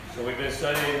So we've been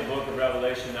studying the book of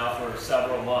Revelation now for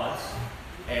several months,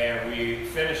 and we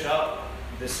finish up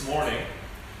this morning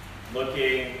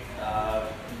looking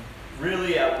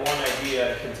really at one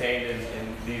idea contained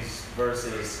in these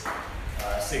verses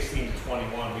 16 to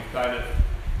 21. We've kind of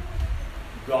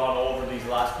gone over these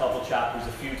last couple chapters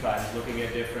a few times, looking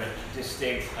at different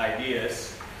distinct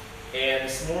ideas. And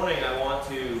this morning I want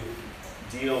to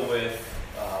deal with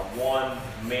one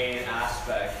main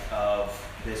aspect of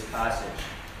this passage.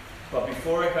 But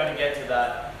before I kind of get to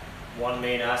that one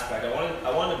main aspect,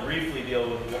 I want to briefly deal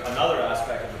with another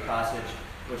aspect of the passage,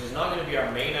 which is not going to be our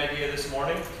main idea this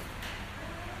morning,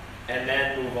 and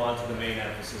then move on to the main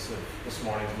emphasis of this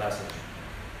morning's message.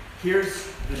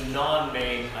 Here's the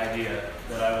non-main idea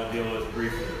that I will deal with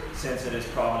briefly, since it is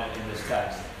prominent in this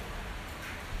text.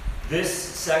 This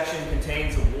section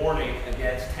contains a warning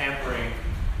against tampering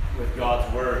with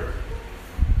God's word.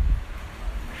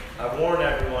 I warn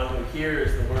everyone who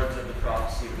hears the words of the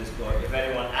prophecy of this book. If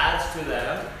anyone adds to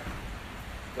them,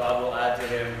 God will add to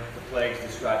him the plagues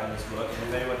described in this book. And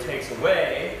if anyone takes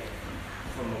away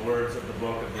from the words of the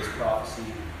book of this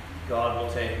prophecy, God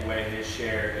will take away his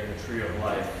share in the tree of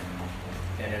life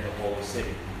and in the holy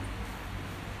city.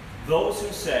 Those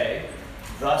who say,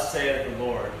 "Thus saith the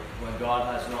Lord," when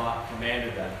God has not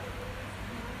commanded them,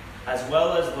 as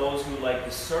well as those who, like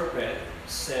the serpent,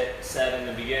 said in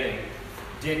the beginning,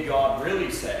 "Did God really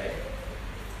say?"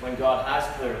 when God has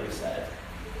clearly said.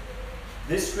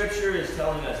 This scripture is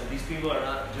telling us that these people are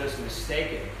not just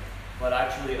mistaken, but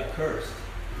actually accursed.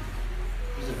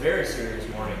 There's a very serious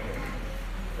warning here,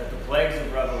 that the plagues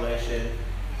of Revelation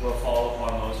will fall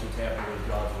upon those who tamper with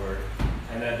God's word,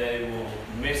 and that they will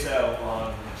miss out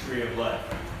on the tree of life.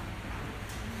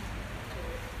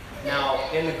 Now,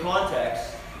 in the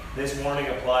context, this warning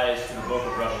applies to the book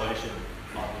of Revelation,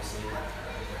 obviously.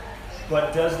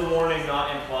 But does the warning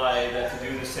not imply that to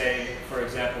do the same, for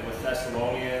example, with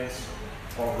Thessalonians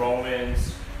or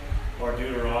Romans or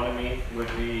Deuteronomy would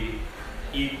be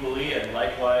equally and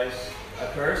likewise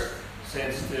accursed,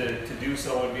 since to do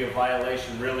so would be a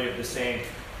violation really of the same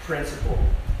principle?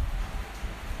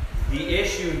 The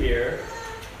issue here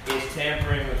is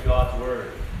tampering with God's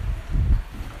word.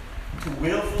 To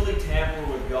willfully tamper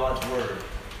with God's word,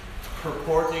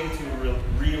 purporting to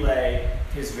relay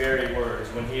his very words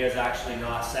when he has actually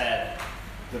not said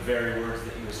the very words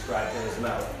that you ascribed to his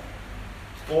mouth,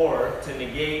 or to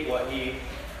negate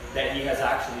that he has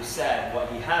actually said what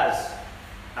he has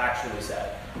actually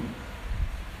said,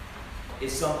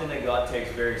 is something that God takes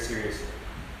very seriously.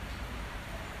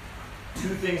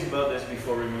 Two things about this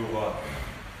before we move on.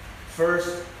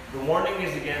 First, the warning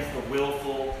is against the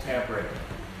willful tampering,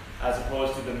 as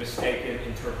opposed to the mistaken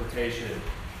interpretation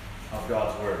of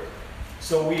God's word.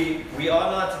 So we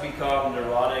ought not to become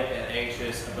neurotic and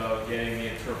anxious about getting the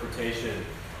interpretation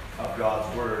of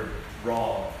God's word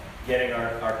wrong, getting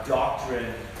our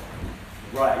doctrine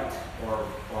right or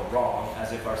wrong,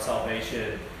 as if our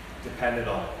salvation depended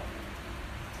on it.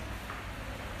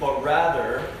 But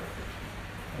rather,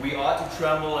 we ought to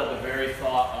tremble at the very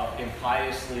thought of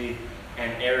impiously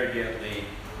and arrogantly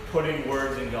putting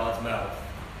words in God's mouth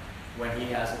when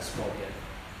he hasn't spoken,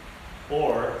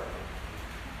 or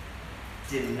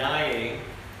denying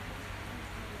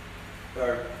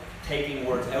or taking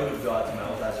words out of God's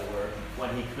mouth, as it were,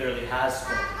 when he clearly has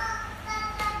spoken.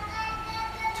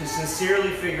 To sincerely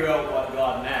figure out what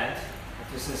God meant,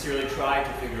 to sincerely try to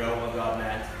figure out what God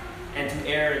meant, and to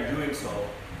err in doing so,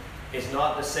 is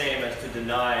not the same as to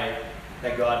deny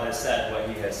that God has said what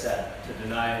he has said, to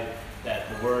deny that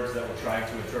the words that we're trying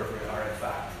to interpret are in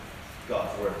fact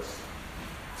God's words.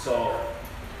 So,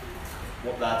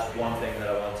 that's one thing that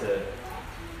I want to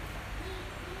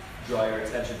draw your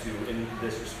attention to in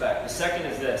this respect. The second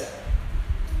is this.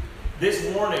 This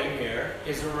warning here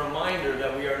is a reminder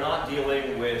that we are not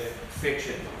dealing with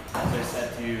fiction, as I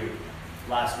said to you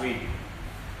last week.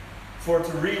 For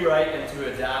to rewrite and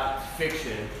to adapt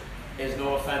fiction is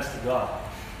no offense to God.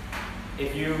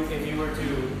 If you were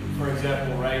to, for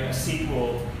example, write a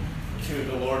sequel to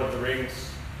the Lord of the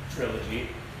Rings trilogy,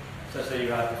 such that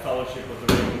you have the Fellowship of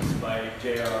the Rings by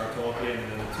J.R.R. Tolkien,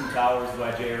 and then the Two Towers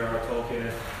by J.R.R.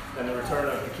 Tolkien, then the Return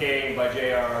of the King by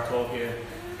J.R.R. Tolkien,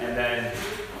 and then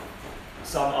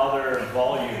some other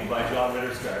volume by John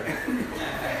Ritterskard.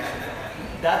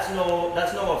 That's no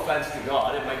offense to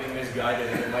God. It might be misguided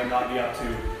and it might not be up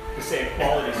to the same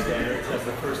quality standards as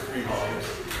the first three volumes.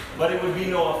 But it would be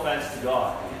no offense to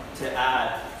God to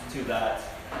add to that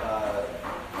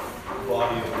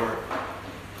body of work.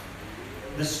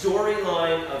 The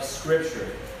storyline of Scripture,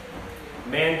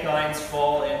 mankind's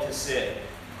fall into sin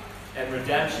and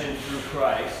redemption through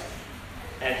Christ,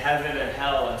 and heaven and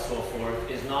hell and so forth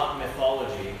is not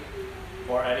mythology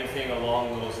or anything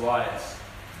along those lines.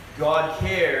 God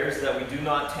cares that we do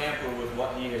not tamper with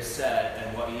what He has said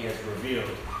and what He has revealed,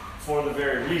 for the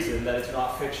very reason that it's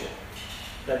not fiction,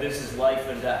 that this is life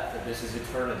and death, that this is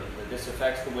eternity, that this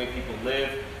affects the way people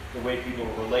live, the way people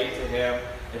relate to Him,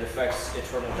 it affects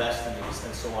eternal destinies,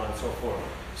 and so on and so forth.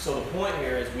 So the point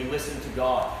here is we listen to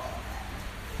God.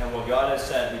 And what God has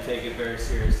said, we take it very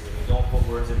seriously. We don't put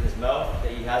words in His mouth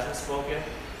that He hasn't spoken,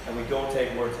 and we don't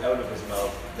take words out of His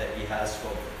mouth that He has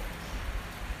spoken.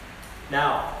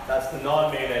 Now, that's the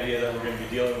non-main idea that we're going to be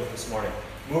dealing with this morning.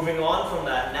 Moving on from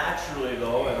that, naturally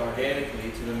though, and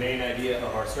organically, to the main idea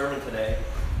of our sermon today.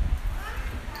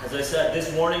 As I said,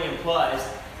 this warning implies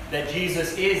that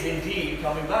Jesus is indeed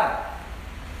coming back.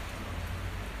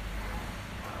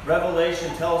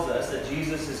 Revelation tells us that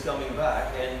Jesus is coming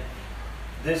back, and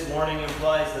this warning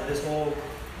implies that this whole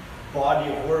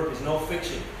body of work is no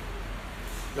fiction.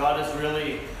 God has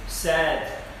really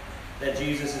said that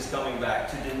Jesus is coming back.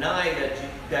 To deny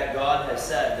that God has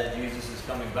said that Jesus is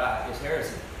coming back is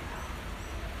heresy.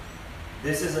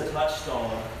 This is a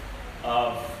touchstone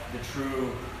of the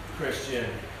true Christian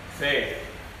faith.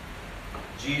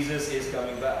 Jesus is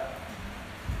coming back.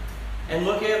 And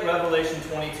look at Revelation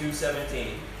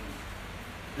 22:17.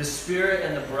 The Spirit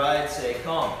and the bride say,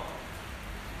 "Come."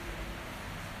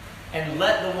 And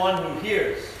let the one who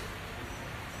hears.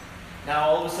 Now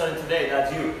all of a sudden today,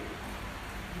 that's you.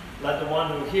 Let the one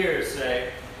who hears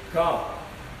say, "Come."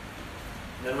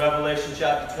 And then Revelation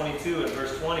chapter 22 and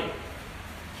verse 20.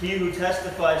 He who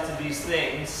testifies to these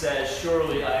things says,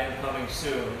 "Surely I am coming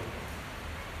soon.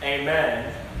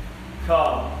 Amen.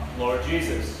 Come, Lord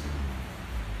Jesus."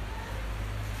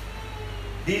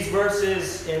 These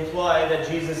verses imply that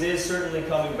Jesus is certainly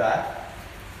coming back.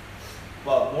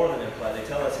 Well, more than imply, they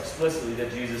tell us explicitly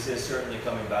that Jesus is certainly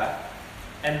coming back.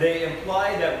 And they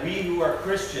imply that we who are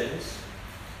Christians,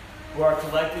 who are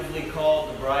collectively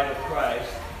called the bride of Christ,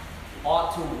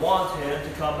 ought to want Him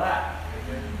to come back.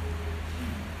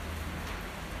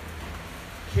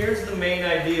 Here's the main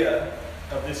idea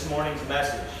of this morning's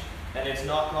message, and it's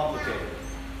not complicated.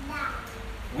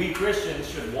 We Christians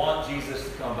should want Jesus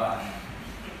to come back.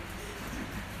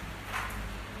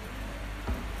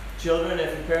 Children,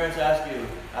 if your parents ask you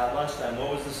at lunchtime, what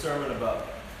was the sermon about?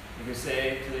 You can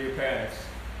say to your parents,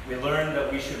 we learned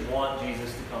that we should want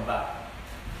Jesus to come back.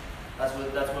 That's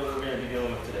what we're going to be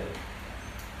dealing with today.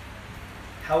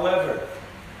 However,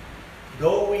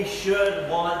 though we should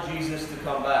want Jesus to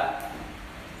come back,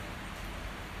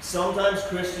 sometimes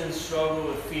Christians struggle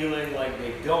with feeling like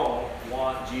they don't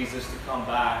want Jesus to come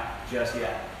back just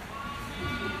yet.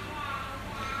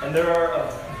 And there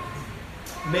are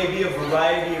maybe a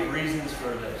variety of reasons for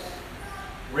this,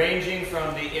 ranging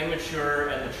from the immature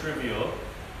and the trivial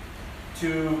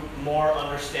to more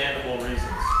understandable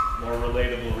reasons, more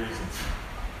relatable reasons.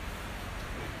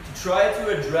 To try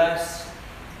to address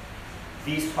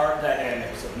these heart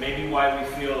dynamics of maybe why we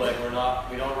feel like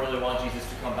we don't really want Jesus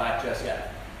to come back just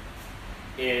yet,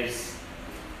 is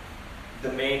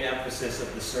the main emphasis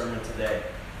of the sermon today.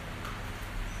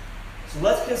 So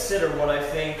let's consider what I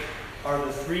think are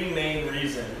the three main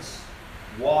reasons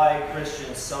why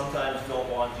Christians sometimes don't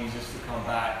want Jesus to come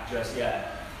back just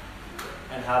yet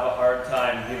and have a hard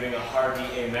time giving a hearty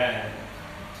amen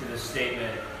to the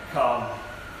statement, "Come,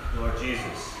 Lord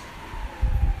Jesus,"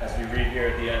 as we read here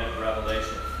at the end of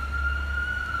Revelation.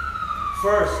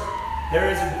 First, there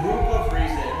is a group of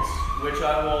reasons which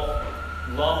I will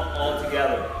lump all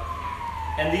together.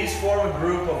 And these form a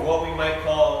group of what we might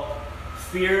call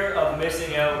fear of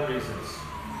missing out reasons.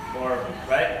 Or,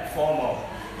 right? FOMO.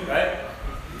 Right?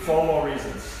 FOMO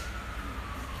reasons.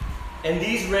 And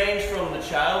these range from the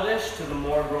childish to the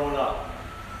more grown up.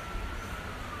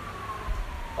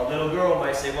 A little girl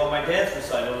might say, well, my dance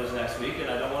recital is next week and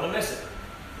I don't want to miss it.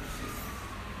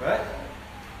 Right?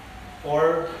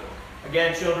 Or,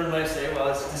 again, children might say, well,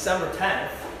 it's December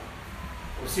 10th.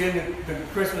 We're seeing the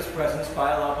Christmas presents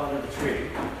pile up under the tree.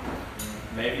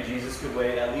 Maybe Jesus could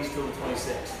wait at least till the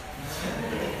 26th.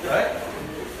 Right?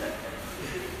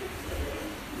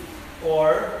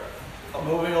 Or,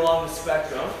 moving along the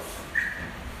spectrum,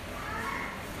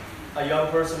 a young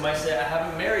person might say, I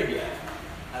haven't married yet,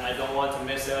 and I don't want to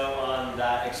miss out on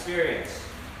that experience.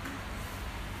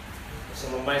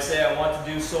 Someone might say, I want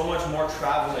to do so much more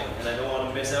traveling, and I don't want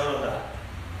to miss out on that.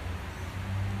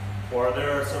 Or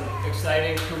there are some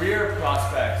exciting career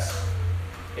prospects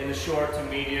in the short to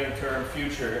medium term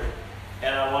future,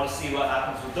 and I want to see what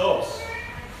happens with those.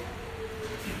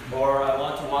 Or I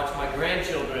want to watch my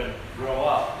grandchildren grow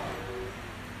up,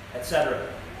 etc.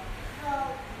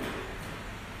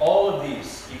 all of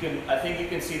these, I think you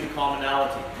can see the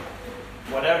commonality.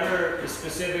 Whatever the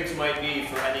specifics might be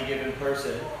for any given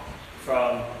person,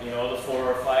 from the 4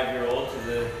 or 5-year-old to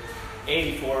the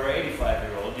 84 or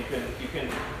 85-year-old, you can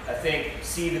I think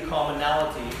see the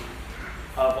commonality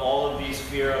of all of these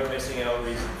fear of missing out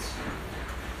reasons.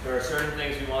 There are certain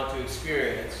things we want to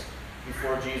experience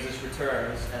before Jesus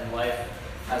returns and life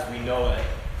as we know it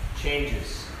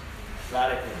changes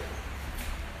radically.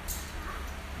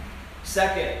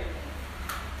 Second,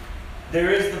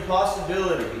 there is the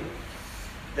possibility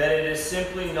that it is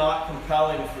simply not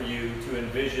compelling for you to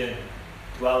envision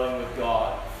dwelling with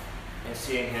God and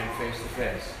seeing Him face to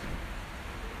face.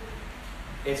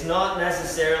 It's not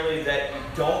necessarily that you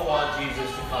don't want Jesus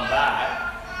to come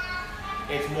back.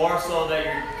 It's more so that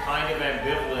you're kind of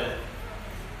ambivalent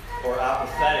or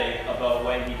apathetic about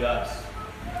when He does.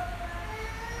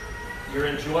 You're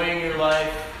enjoying your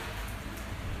life.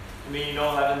 I mean,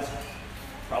 heaven's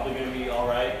probably going to be all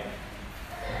right,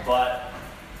 but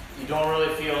you don't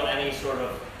really feel any sort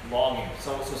of longing.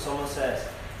 So someone says,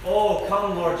 "Oh,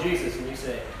 come Lord Jesus," and you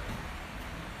say,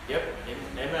 "Yep,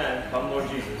 amen, come Lord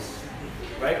Jesus."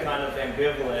 Right? Kind of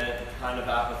ambivalent, kind of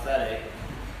apathetic.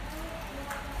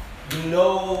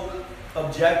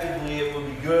 Objectively it will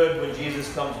be good when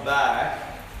Jesus comes back,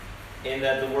 in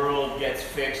that the world gets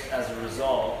fixed as a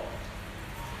result.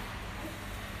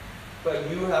 But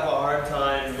you have a hard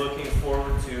time looking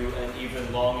forward to and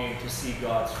even longing to see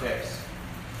God's face.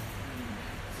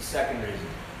 It's the second reason.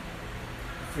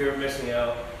 Fear of missing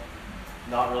out,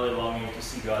 not really longing to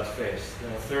see God's face.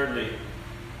 And thirdly,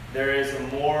 there is a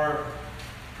more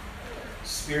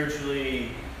spiritually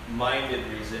minded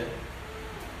reason,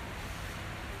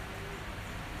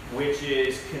 which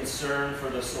is concern for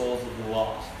the souls of the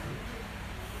lost,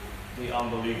 the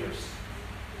unbelievers.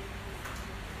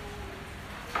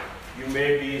 You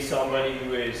may be somebody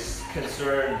who is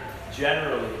concerned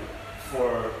generally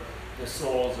for the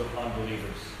souls of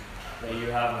unbelievers. That you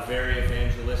have a very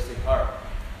evangelistic heart,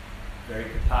 very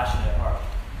compassionate heart.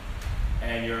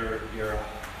 And your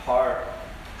heart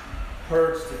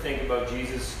hurts to think about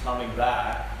Jesus coming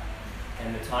back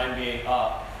and the time being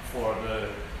up for the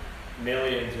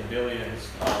millions and billions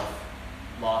of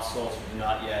lost souls who do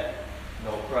not yet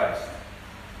know Christ.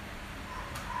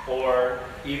 Or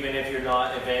even if you're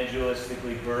not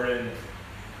evangelistically burdened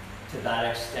to that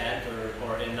extent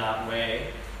or in that way,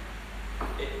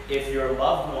 if your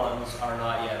loved ones are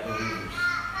not yet believers,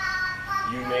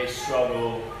 you may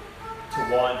struggle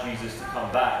to want Jesus to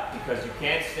come back because you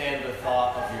can't stand the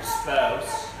thought of your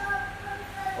spouse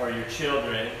or your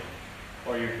children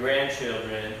or your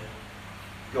grandchildren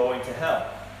going to hell.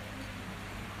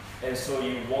 And so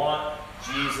you want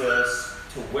Jesus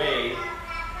to wait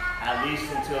at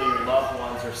least until your loved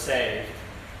ones are saved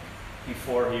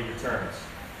before He returns.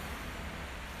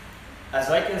 As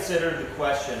I consider the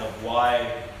question of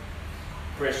why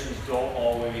Christians don't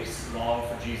always long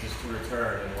for Jesus to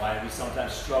return and why we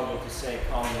sometimes struggle to say,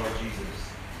 "Come, Lord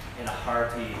Jesus," in a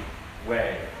hearty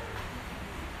way,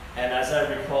 and as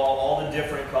I recall all the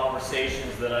different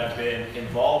conversations that I've been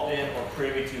involved in or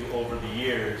privy to over the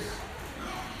years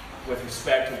with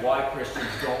respect to why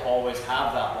Christians don't always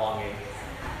have that longing,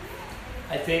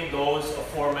 I think those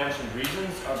aforementioned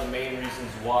reasons are the main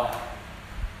reasons why.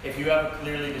 If you have a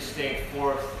clearly distinct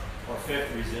fourth or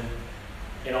fifth reason,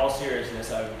 in all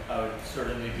seriousness, I would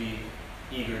certainly be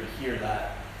eager to hear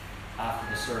that after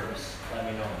the service. Let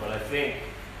me know. But I think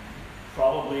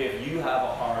probably if you have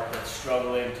a heart that's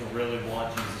struggling to really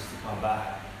want Jesus to come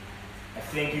back, I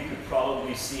think you could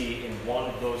probably see in one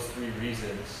of those three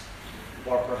reasons,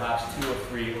 or perhaps two of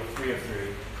three or three of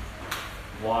three,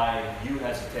 why you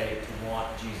hesitate to want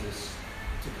Jesus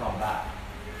to come back.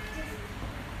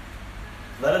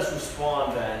 Let us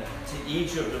respond then to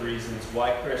each of the reasons why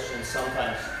Christians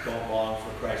sometimes don't long for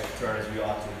Christ's return as we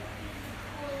ought to.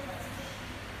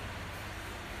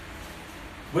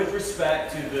 With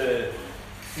respect to the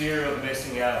fear of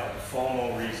missing out, the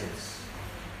FOMO reasons,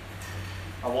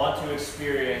 I want to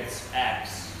experience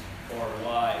X or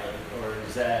Y or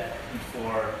Z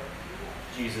before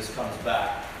Jesus comes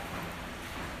back.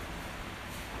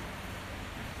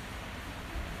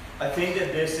 I think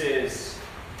that this is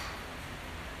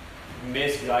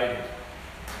misguided.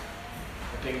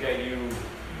 I think that you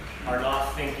are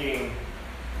not thinking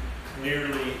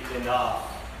clearly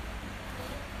enough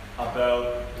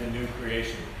about the new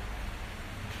creation.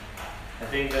 I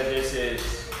think that this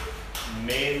is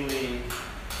mainly,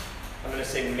 I'm going to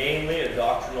say mainly a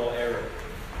doctrinal error.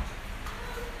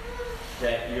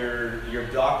 That your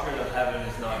doctrine of heaven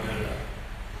is not good enough.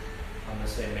 I'm going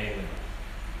to say mainly.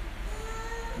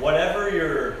 whatever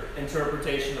your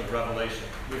interpretation of Revelation,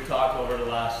 we've talked over the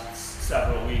last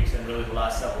several weeks and really the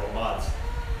last several months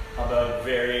about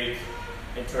varied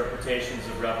interpretations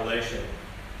of Revelation.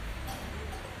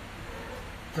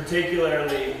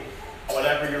 Particularly,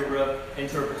 whatever your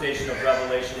interpretation of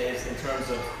Revelation is in terms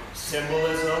of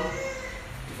symbolism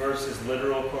versus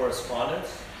literal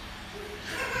correspondence,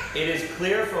 it is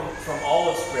clear from all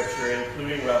of Scripture,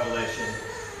 including Revelation,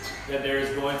 that there is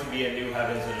going to be a new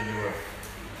heavens and a new earth.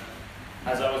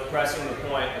 As I was pressing the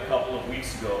point a couple of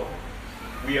weeks ago,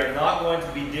 we are not going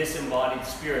to be disembodied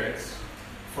spirits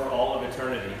for all of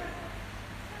eternity,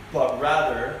 but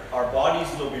rather our bodies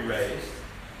will be raised,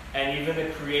 and even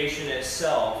the creation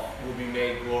itself will be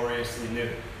made gloriously new.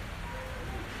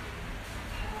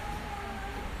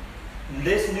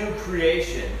 This new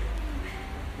creation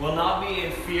will not be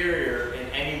inferior in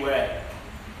any way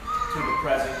to the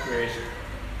present creation.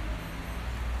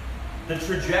 The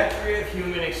trajectory of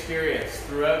human experience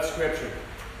throughout Scripture,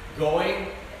 going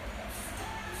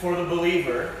for the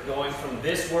believer, going from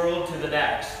this world to the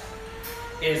next,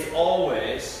 is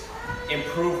always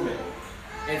improvement.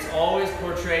 It's always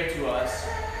portrayed to us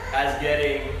as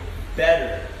getting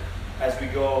better as we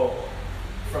go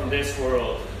from this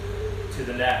world to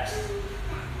the next.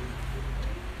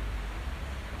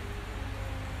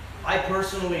 I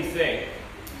personally think,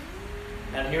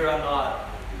 and here I'm not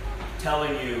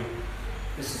telling you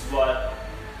this is what,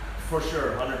 for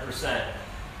sure, 100%,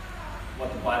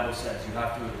 what the Bible says. You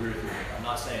have to agree with me. I'm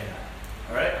not saying that.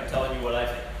 All right? I'm telling you what I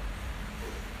think.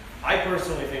 I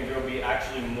personally think there will be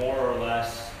actually more or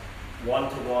less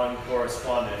one-to-one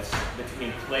correspondence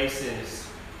between places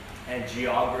and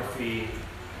geography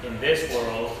in this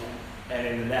world and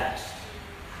in the next.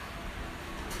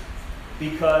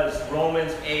 Because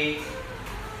Romans 8,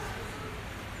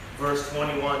 verse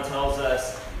 21 tells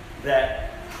us that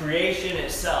creation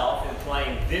itself,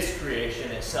 implying this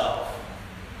creation itself,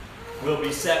 will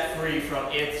be set free from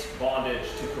its bondage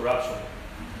to corruption.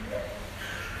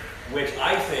 Which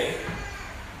I think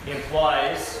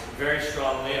implies very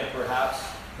strongly and perhaps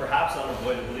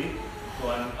unavoidably, so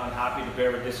I'm happy to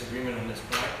bear a disagreement on this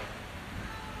point,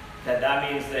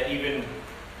 that means that even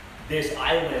this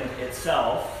island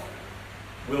itself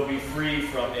will be free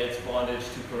from its bondage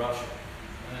to corruption.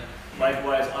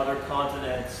 Likewise, other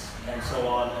continents and so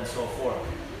on and so forth.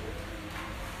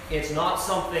 It's not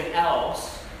something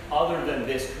else other than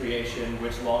this creation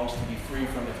which longs to be free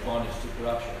from its bondage to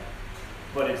corruption,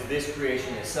 but it's this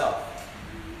creation itself.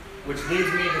 Which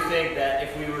leads me to think that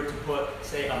if we were to put,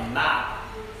 say, a map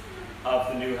of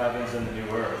the new heavens and the new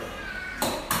earth,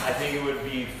 I think it would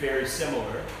be very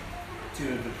similar to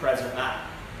the present map.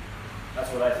 That's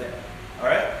what I think. All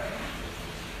right?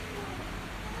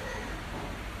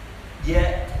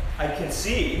 Yet, I can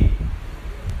see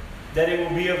that it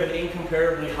will be of an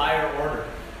incomparably higher order.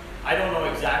 I don't know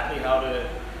exactly how to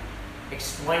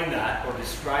explain that or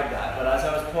describe that, but as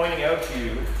I was pointing out to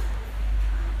you,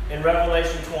 in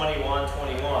Revelation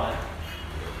 21:21,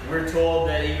 we're told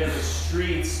that even the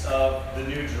streets of the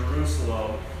New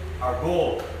Jerusalem are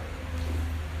gold.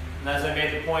 And as I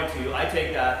made the point to you, I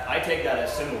take that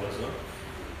as symbolism.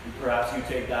 And perhaps you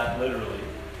take that literally.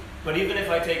 But even if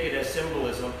I take it as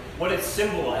symbolism, what it's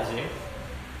symbolizing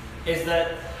is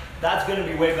that that's going to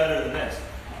be way better than this.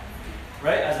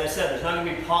 Right? As I said, there's not going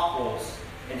to be potholes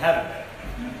in heaven.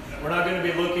 We're not going to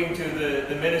be looking to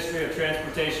the Ministry of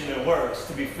Transportation and Works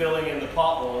to be filling in the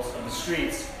potholes of the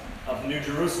streets of New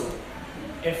Jerusalem.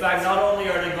 In fact, not only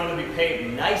are they going to be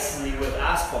paved nicely with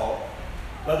asphalt,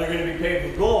 but they're going to be paved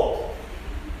with gold.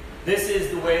 This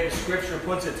is the way the Scripture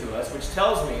puts it to us, which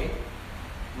tells me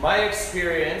my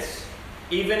experience,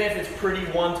 even if it's pretty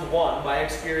one-to-one, my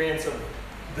experience of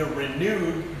the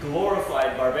renewed,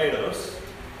 glorified Barbados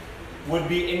would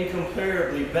be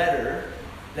incomparably better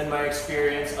than my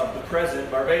experience of the present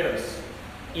Barbados,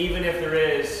 even if there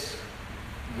is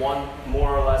one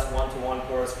more or less one-to-one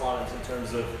correspondence in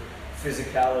terms of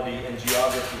physicality and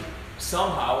geography.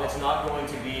 Somehow it's not going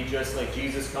to be just like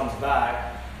Jesus comes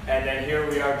back and then here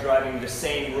we are driving the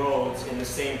same roads in the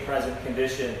same present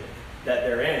condition that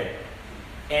they're in.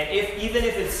 And even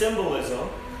if it's symbolism,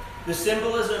 the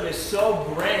symbolism is so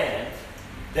grand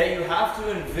that you have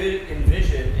to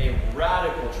envision a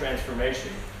radical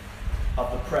transformation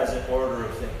of the present order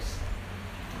of things.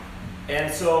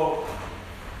 And so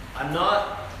I'm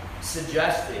not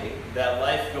suggesting that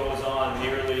life goes on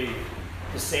nearly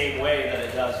the same way that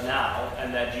it does now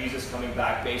and that Jesus coming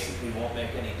back basically won't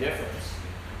make any difference.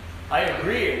 I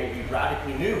agree it will be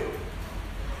radically new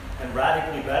and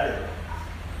radically better.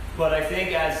 But I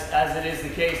think as it is the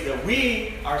case that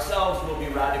we ourselves will be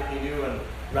radically new and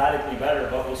radically better,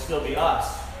 but will still be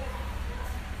us.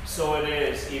 so it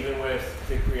is even with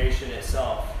the creation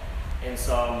itself in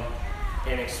some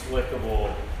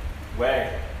inexplicable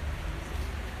way.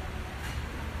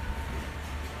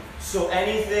 So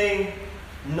anything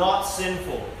not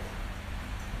sinful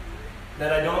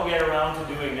that I don't get around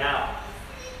to doing now,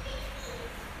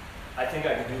 I think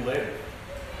I could do later.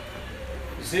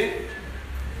 You see?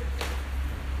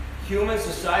 Human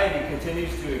society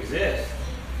continues to exist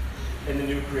in the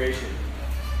new creation.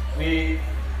 We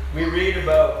read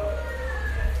about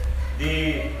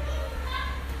in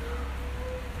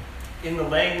the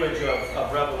language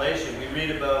of Revelation, we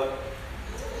read about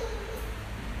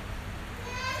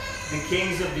the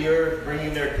kings of the earth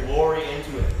bringing their glory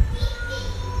into it,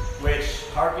 which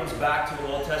harkens back to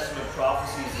the Old Testament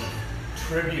prophecies of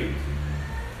tribute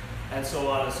and so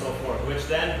on and so forth, which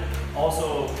then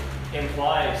also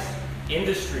implies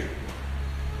industry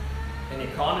and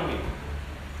economy.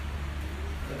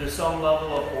 That there's some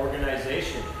level of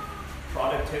organization,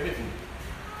 productivity.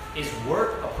 Is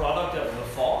work a product of the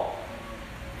fall?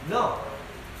 No.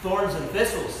 Thorns and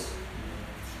thistles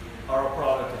are a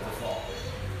product of the fall.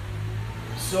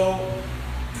 So,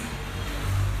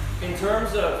 in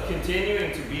terms of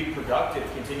continuing to be productive,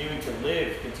 continuing to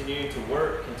live, continuing to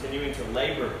work, continuing to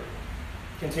labor,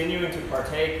 continuing to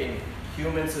partake in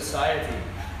human society,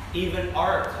 even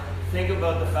art. Think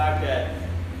about the fact that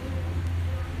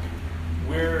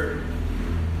we're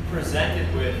presented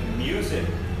with music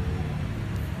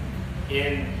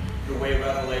in the way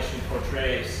Revelation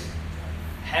portrays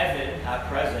heaven at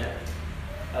present,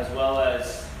 as well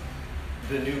as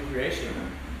the new creation.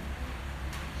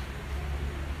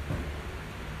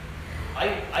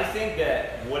 I think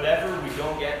that whatever we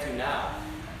don't get to now,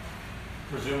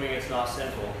 presuming it's not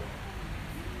sinful,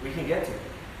 we can get to.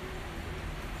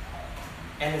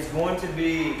 And it's going to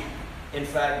be, in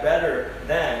fact, better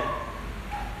than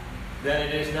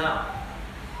it is now.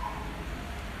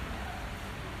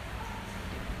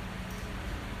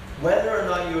 Whether or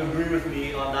not you agree with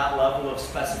me on that level of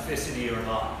specificity or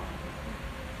not,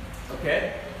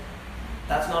 okay?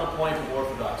 That's not a point of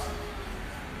orthodoxy.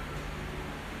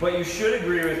 But you should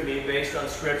agree with me, based on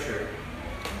Scripture,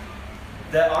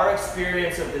 that our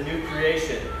experience of the new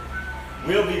creation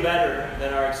will be better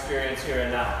than our experience here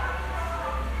and now,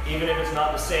 even if it's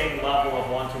not the same level of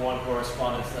one-to-one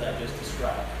correspondence that I just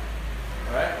described.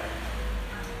 All right?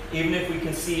 Even if we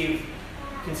conceive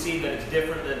that it's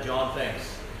different than John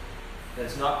thinks, that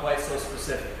it's not quite so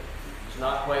specific, it's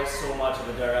not quite so much of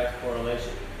a direct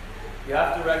correlation. You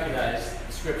have to recognize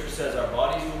the Scripture says our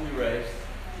bodies will be raised,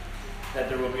 that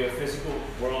there will be a physical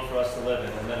world for us to live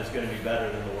in, and that it's going to be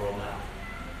better than the world now.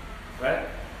 Right?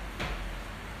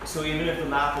 So even if the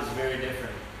math is very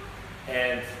different,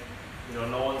 and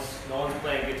no one's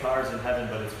playing guitars in heaven,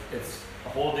 but it's a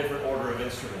whole different order of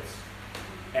instruments,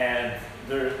 and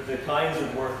the kinds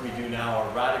of work we do now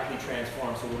are radically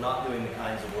transformed. So we're not doing the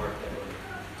kinds of work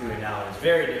that we're doing now, and it's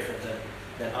very different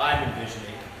than I'm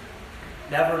envisioning.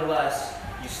 Nevertheless,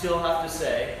 you still have to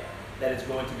say that it's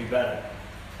going to be better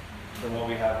than what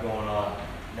we have going on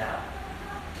now.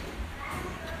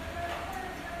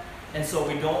 And so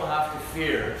we don't have to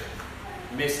fear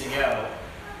missing out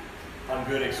on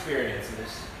good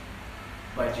experiences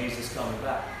by Jesus coming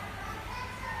back.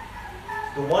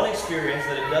 The one experience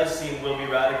that it does seem will be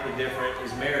radically different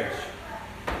is marriage.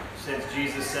 Since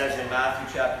Jesus says in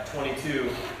Matthew chapter 22,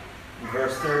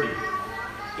 verse 30,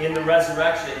 in the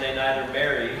resurrection they neither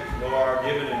marry nor are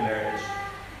given in marriage,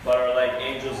 but are like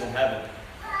angels in heaven.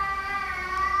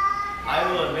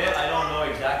 I will admit I don't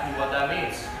know exactly what that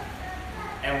means.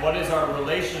 And what is our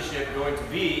relationship going to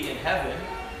be in heaven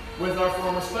with our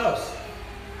former spouse?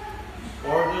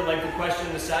 Or like the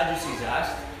question the Sadducees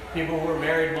asked, people who were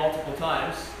married multiple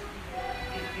times,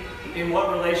 in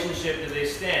what relationship do they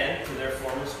stand to their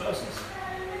former spouses?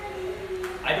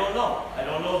 I don't know. I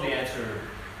don't know the answer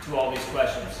to all these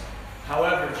questions.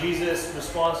 However, Jesus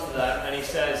responds to that, and he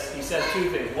says two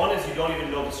things. One is you don't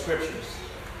even know the Scriptures,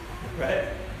 right?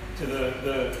 To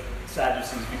the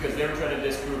Sadducees, because they were trying to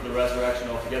disprove the resurrection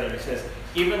altogether. And he says,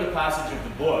 even the passage of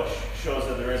the bush shows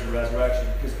that there is a resurrection,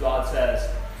 because God says,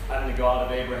 I'm the God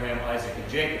of Abraham, Isaac, and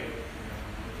Jacob.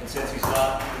 And since he's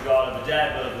not the God of the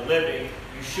dead, but of the living,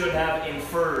 you should have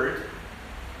inferred,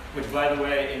 which by the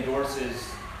way endorses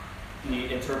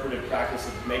the interpretive practice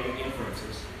of making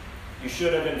inferences. You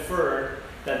should have inferred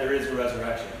that there is a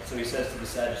resurrection. So he says to the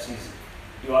Sadducees,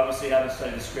 you obviously haven't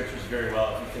studied the Scriptures very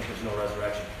well if you think there's no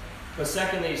resurrection. But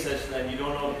secondly, he says to them, you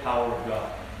don't know the power of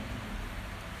God.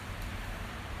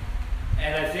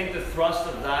 And I think the thrust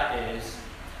of that is,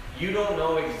 you don't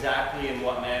know exactly in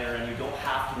what manner, and you don't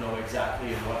have to know exactly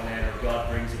in what manner God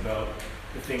brings about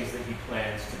the things that he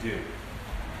plans to do.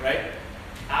 right?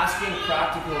 Asking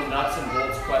practical nuts and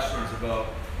bolts questions about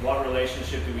what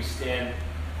relationship do we stand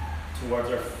towards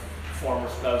our former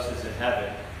spouses in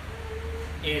heaven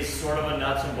is sort of a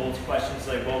nuts and bolts question. It's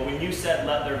like, well, when you said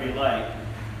let there be light,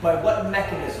 by what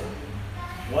mechanism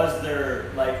was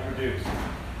there light produced?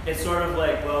 It's sort of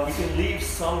like, well, we can leave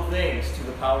some things to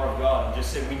the power of God and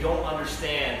just say we don't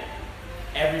understand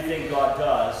everything God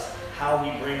does, how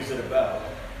he brings it about.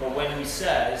 But when he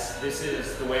says this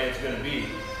is the way it's going to be,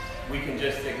 we can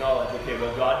just acknowledge, okay,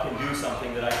 well, God can do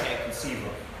something that I can't conceive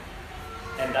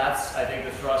of. And that's, I think,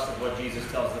 the thrust of what Jesus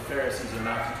tells the Pharisees in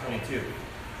Matthew 22.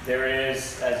 There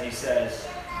is, as he says,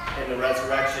 in the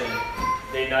resurrection,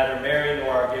 they neither marry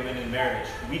nor are given in marriage.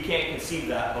 We can't conceive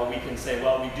that, but we can say,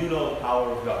 well, we do know the power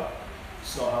of God.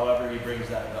 So however he brings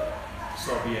that about,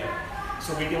 so be it.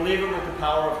 So we can leave it with the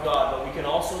power of God, but we can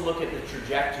also look at the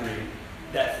trajectory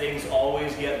that things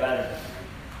always get better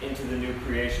into the new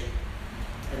creation.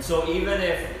 And so even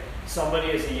if somebody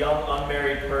is a young,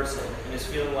 unmarried person and is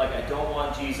feeling like, I don't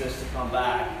want Jesus to come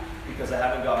back because I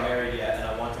haven't got married yet and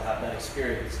I want to have that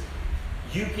experience,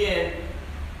 you can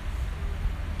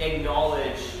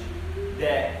acknowledge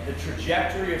that the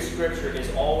trajectory of Scripture is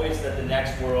always that the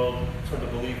next world for the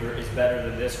believer is better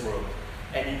than this world.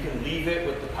 And you can leave it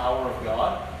with the power of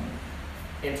God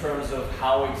in terms of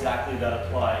how exactly that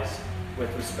applies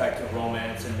with respect to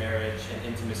romance and marriage and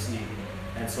intimacy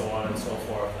and so on and so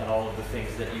forth, and all of the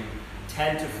things that you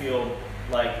tend to feel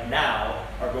like now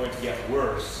are going to get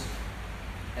worse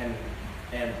and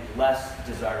less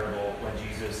desirable when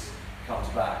Jesus comes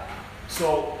back.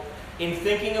 So in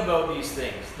thinking about these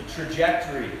things, the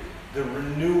trajectory, the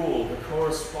renewal, the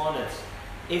correspondence,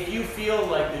 if you feel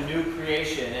like the new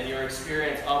creation and your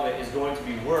experience of it is going to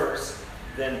be worse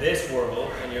than this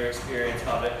world and your experience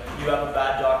of it, you have a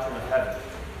bad doctrine of heaven.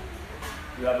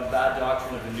 You have a bad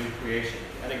doctrine of the new creation.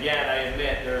 And again, I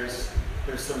admit there's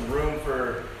some room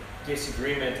for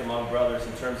disagreement among brothers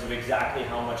in terms of exactly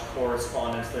how much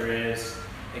correspondence there is,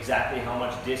 exactly how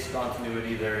much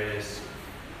discontinuity there is.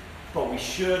 But we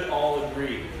should all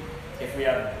agree, if we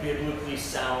have biblically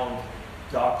sound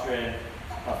doctrine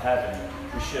of heaven,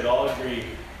 we should all agree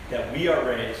that we are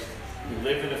raised, we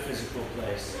live in a physical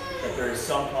place, that there is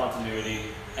some continuity,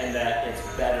 and that it's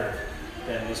better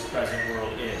than this present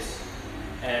world is.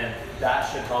 And that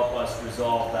should help us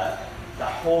resolve that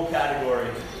whole category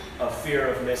of fear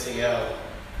of missing out,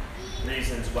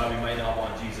 reasons why we might not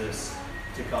want Jesus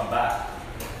to come back.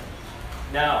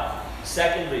 Now,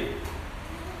 secondly,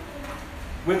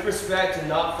 with respect to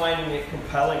not finding it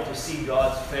compelling to see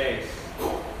God's face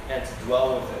and to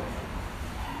dwell with him.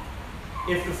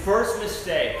 If the first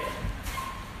mistake,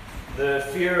 the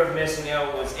fear of missing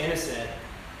out, was innocent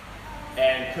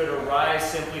and could arise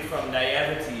simply from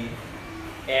naivety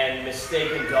and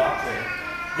mistaken doctrine,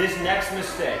 this next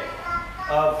mistake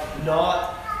of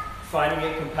not finding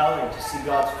it compelling to see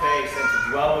God's face and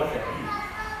to dwell with him,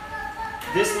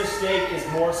 this mistake is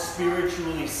more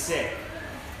spiritually sick.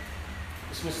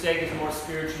 This mistake is more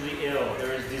spiritually ill.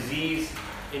 There is disease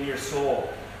in your soul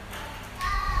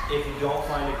if you don't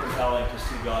find it compelling to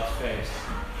see God's face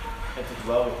and to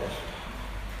dwell with him.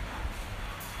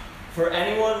 For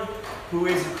anyone who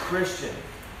is a Christian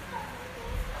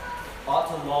ought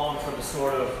to long for the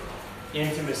sort of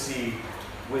intimacy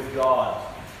with God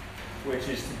which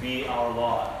is to be our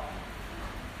lot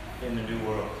in the new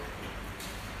world.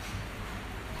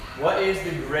 What is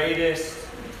the greatest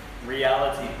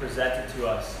reality presented to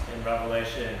us in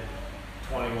Revelation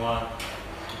 21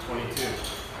 to 22? Is it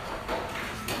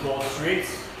the gold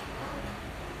streets?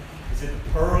 Is it the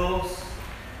pearls,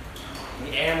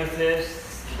 the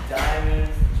amethysts, the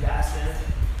diamonds, the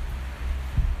jacinth?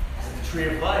 Is it the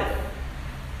tree of life?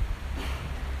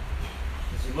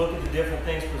 As you look at the different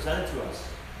things presented to us,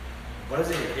 what is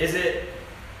it? Is it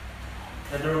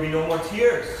that there will be no more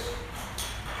tears,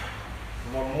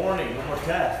 no more mourning, no more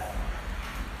death?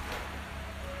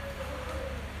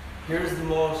 Here's the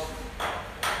most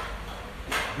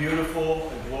beautiful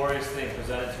and glorious thing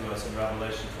presented to us in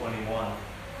Revelation 21,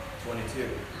 22.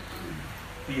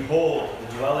 Behold,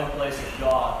 the dwelling place of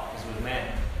God is with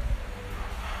men.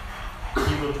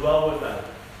 He will dwell with them,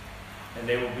 and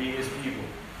they will be his people.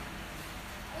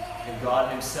 And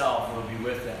God himself will be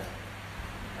with them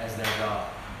as their God.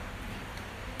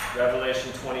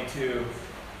 Revelation 22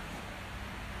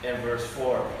 and verse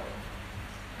 4.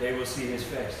 They will see his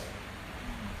face.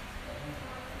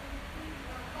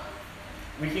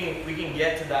 We can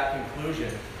get to that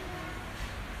conclusion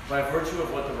by virtue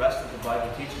of what the rest of the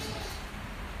Bible teaches us.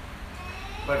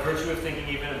 By virtue of thinking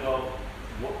even about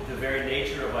the very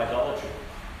nature of idolatry.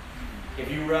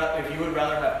 If you would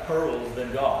rather have pearls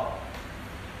than God,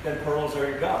 then pearls are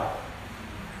your God.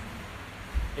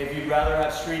 If you'd rather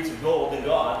have streets of gold than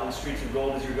God, then streets of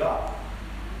gold is your God.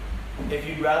 If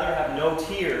you'd rather have no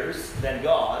tears than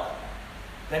God,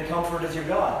 then comfort is your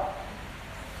God.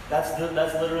 That's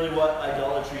literally what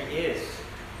idolatry is.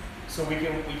 So we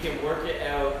can work it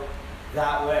out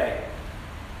that way.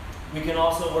 We can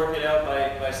also work it out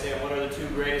by saying, what are the two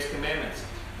greatest commandments?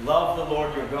 Love the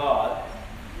Lord your God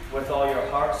with all your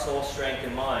heart, soul, strength,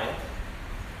 and mind.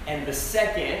 And the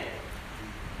second,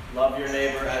 love your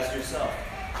neighbor as yourself.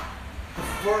 The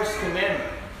first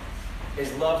commandment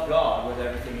is love God with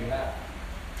everything you have.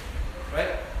 Right?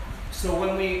 So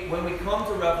when we come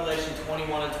to Revelation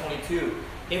 21 and 22,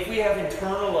 if we have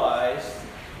internalized,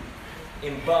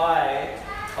 imbibed,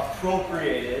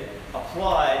 appropriated,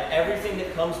 applied everything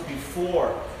that comes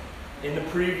before in the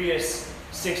previous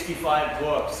 65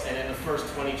 books and in the first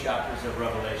 20 chapters of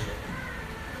Revelation,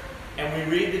 and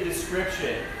we read the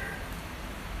description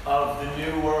of the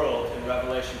new world in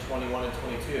Revelation 21 and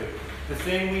 22, the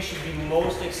thing we should be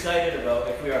most excited about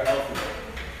if we are healthy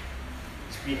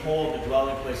is, behold, the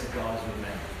dwelling place of God is with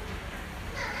men.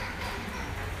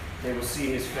 They will see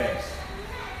his face.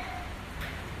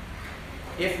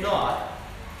 If not,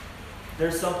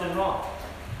 there's something wrong.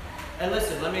 And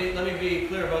listen, let me be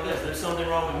clear about this. There's something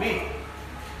wrong with me.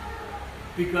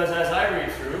 Because as I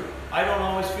read through, I don't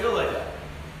always feel like that.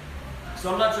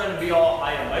 So I'm not trying to be all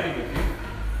high and mighty with you.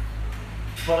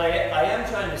 But I am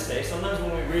trying to say, sometimes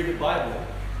when we read the Bible,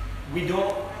 we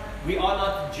ought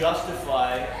not to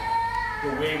justify the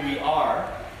way we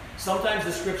are. Sometimes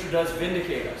the scripture does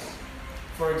vindicate us.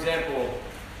 For example,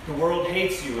 the world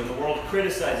hates you and the world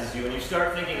criticizes you, and you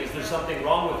start thinking, is there something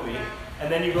wrong with me?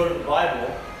 And then you go to the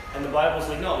Bible, and the Bible's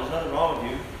like, no, there's nothing wrong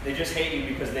with you. They just hate you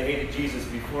because they hated Jesus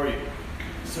before you.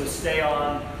 So stay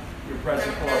on your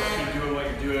present course, keep doing what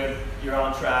you're doing, you're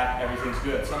on track, everything's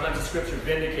good. Sometimes the scripture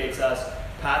vindicates us,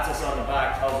 pats us on the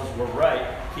back, tells us we're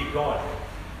right, keep going.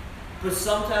 But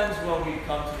sometimes when we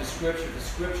come to the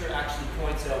scripture actually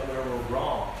points out where we're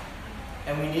wrong.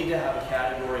 And we need to have a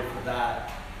category for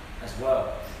that as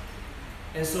well.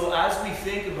 And so as we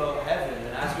think about heaven,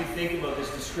 and as we think about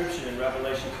this description in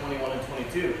Revelation 21 and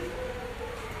 22,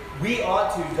 we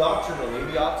ought to, doctrinally,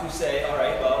 we ought to say, all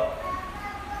right, well,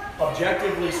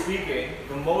 objectively speaking,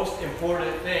 the most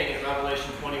important thing in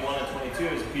Revelation 21 and 22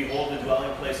 is, behold, the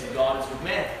dwelling place of God is with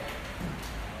man,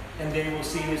 and they will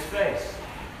see his face.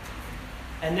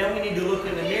 And then we need to look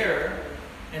in the mirror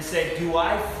and say, do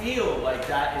I feel like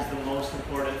that is the most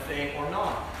important thing or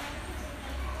not?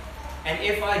 And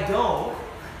if I don't,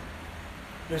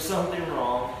 there's something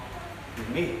wrong with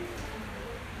me.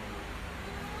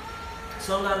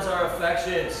 Sometimes our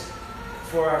affections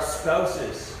for our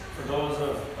spouses, for those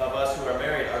of us who are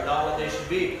married, are not what they should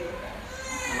be.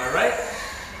 Am I right?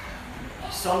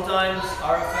 Sometimes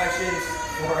our affections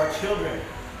for our children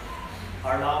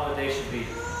are not what they should be.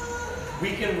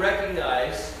 We can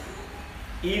recognize,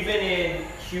 even in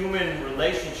human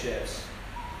relationships,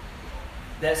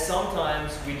 that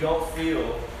sometimes we don't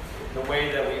feel the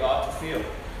way that we ought to feel.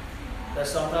 That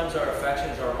sometimes our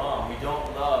affections are wrong. We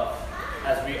don't love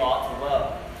as we ought to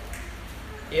love.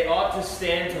 It ought to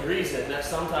stand to reason that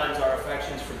sometimes our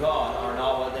affections for God are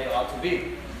not what they ought to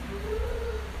be.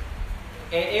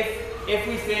 And if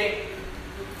we think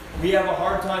we have a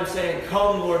hard time saying,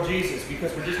 come Lord Jesus,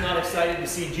 because we're just not excited to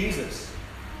see Jesus,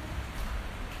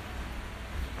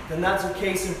 then that's a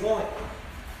case in point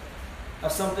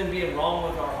of something being wrong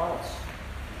with our hearts.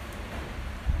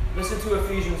 Listen to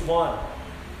Ephesians 1.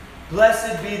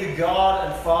 Blessed be the God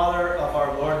and Father of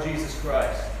our Lord Jesus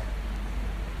Christ,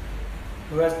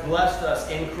 who has blessed us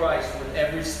in Christ with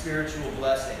every spiritual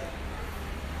blessing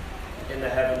in the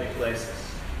heavenly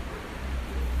places,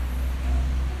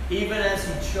 even as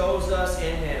he chose us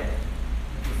in him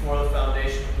before the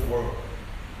foundation of the world,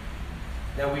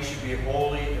 that we should be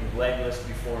holy and blameless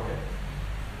before him.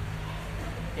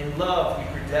 In love, he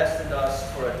predestined us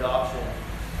for adoption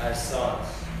as sons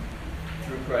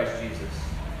through Christ Jesus,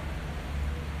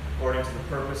 according to the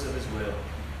purpose of his will,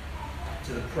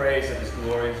 to the praise of his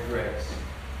glorious grace,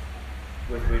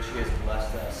 with which he has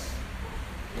blessed us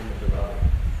in the beloved.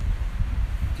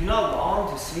 Do you not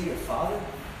long to see your Father?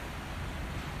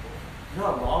 Do you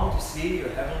not long to see your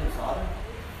heavenly Father,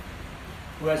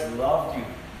 who has loved you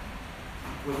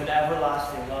with an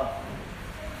everlasting love,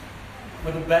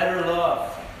 with a better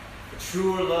love, a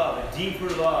truer love, a deeper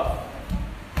love,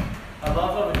 a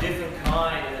love of a different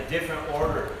kind and a different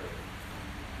order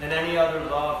than any other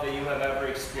love that you have ever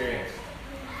experienced?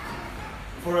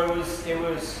 For it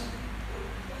was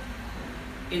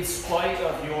in spite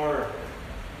of your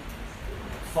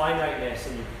finiteness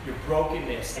and your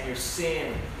brokenness and your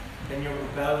sin and your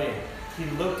rebellion. He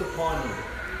looked upon you,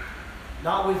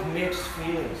 not with mixed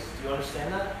feelings. Do you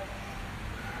understand that?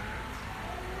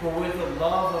 But with a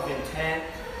love of intent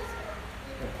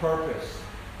and purpose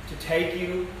to take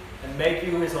you and make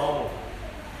you his own,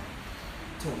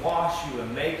 to wash you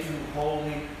and make you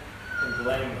holy and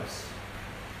blameless,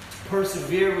 to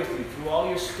persevere with you through all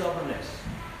your stubbornness,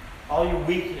 all your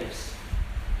weakness,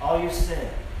 all your sin,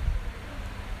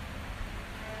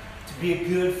 to be a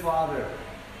good father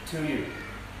to you.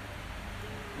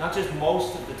 Not just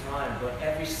most of the time, but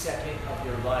every second of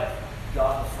your life,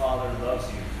 God the Father loves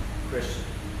you, Christian,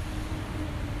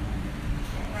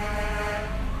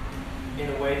 in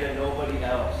a way that nobody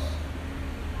else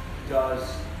does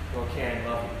or can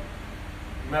love you.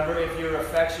 Remember, if your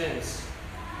affections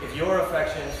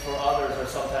for others are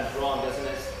sometimes wrong, doesn't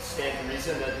it stand to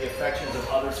reason that the affections of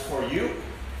others for you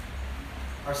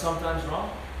are sometimes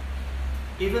wrong?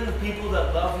 Even the people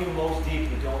that love you most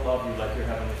deeply don't love you like your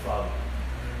Heavenly Father.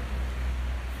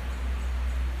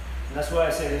 And that's why I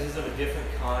say this is of a different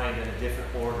kind and a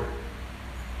different order.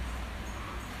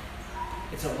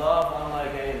 It's a love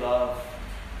unlike any love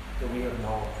that we have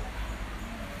known.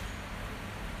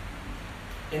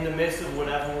 In the midst of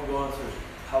whatever we're going through,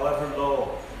 however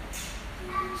low,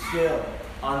 still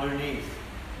underneath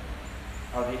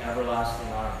are the everlasting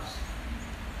arms.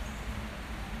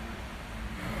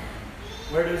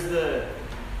 Where does the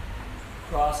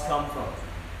cross come from?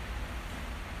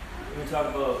 We're going to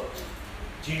talk about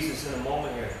Jesus in a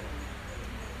moment here.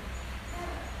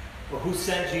 Well, who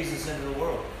sent Jesus into the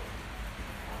world?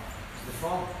 It's the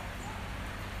Father.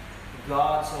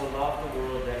 God so loved the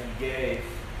world that he gave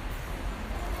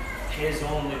his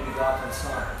only begotten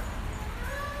Son.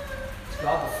 It's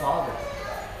God the Father,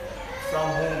 from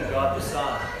whom God the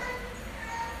Son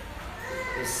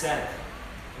is sent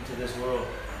into this world.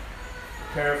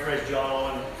 I paraphrased John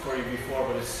Owen for you before,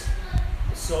 but it's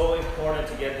so important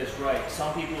to get this right.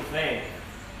 Some people think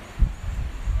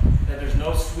that there's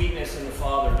no sweetness in the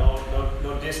Father,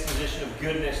 no disposition of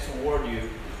goodness toward you,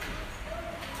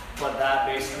 but that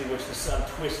basically which the Son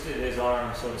twisted his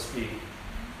arm, so to speak,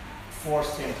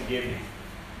 forced him to give you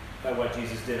by what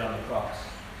Jesus did on the cross.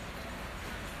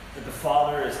 That the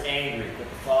Father is angry, that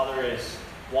the Father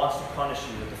wants to punish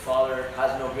you, that the Father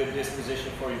has no good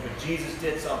disposition for you, but Jesus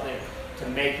did something to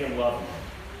make him love you.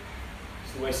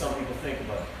 It's the way some people think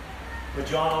about it. But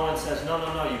John Owen says, no,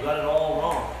 you got it all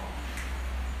wrong.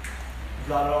 You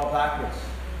got it all backwards.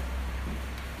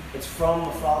 It's from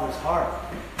the Father's heart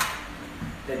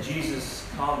that Jesus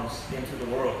comes into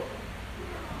the world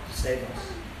to save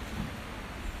us.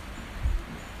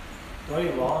 Don't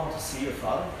you long to see your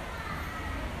Father?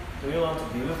 Don't you long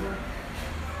to be with him?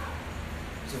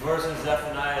 There's a verse in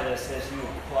Zephaniah that says he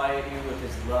will quiet you with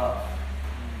his love,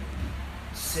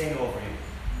 sing over you.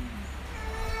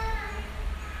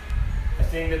 I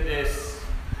think that this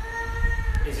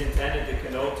is intended to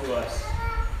connote to us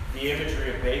the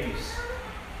imagery of babies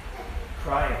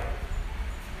crying.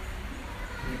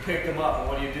 You pick them up, and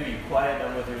what do? You quiet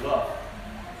them with your love.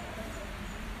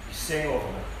 You sing over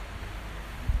them.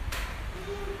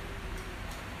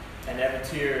 And every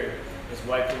tear is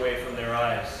wiped away from their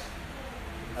eyes,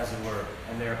 as it were,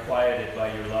 and they are quieted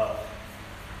by your love.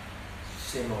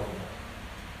 Sing over them.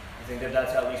 I think that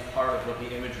that's at least part of what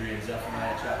the imagery in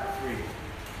Zephaniah chapter 3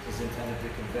 is intended to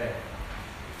convey.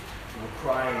 We're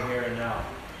crying here and now,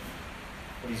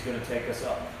 but he's going to take us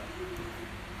up.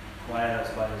 Quiet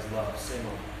us by his love. Sing over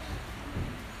us.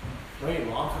 Don't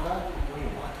you long for that? Don't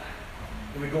you want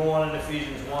that? And we go on in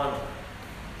Ephesians 1.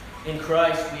 In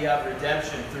Christ we have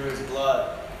redemption through his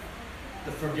blood,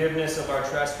 the forgiveness of our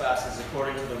trespasses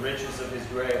according to the riches of his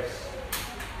grace,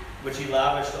 which he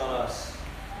lavished on us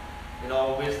in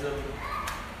all wisdom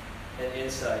and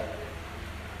insight,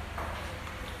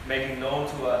 making known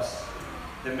to us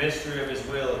the mystery of his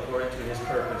will according to his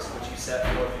purpose, which he set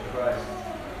forth in Christ,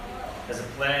 as a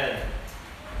plan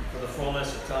for the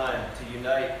fullness of time to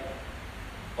unite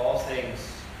all things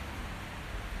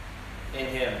in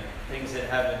him, things in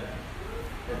heaven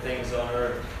and things on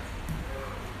earth.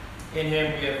 In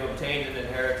him we have obtained an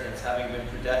inheritance, having been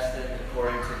predestined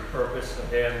according to the purpose of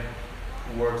him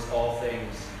who works all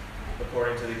things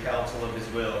according to the counsel of his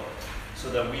will, so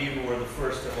that we who were the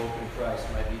first to hope in Christ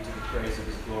might be to the praise of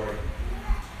his glory.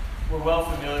 We're well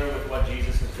familiar with what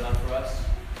Jesus has done for us,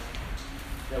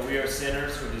 that we are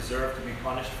sinners who deserve to be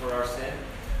punished for our sin,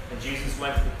 and Jesus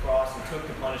went to the cross and took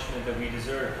the punishment that we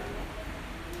deserved.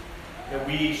 That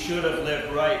we should have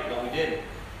lived right, but we didn't.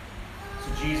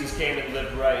 So Jesus came and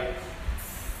lived right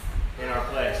in our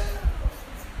place,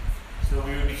 so that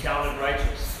we would be counted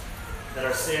righteous, that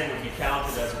our sin would be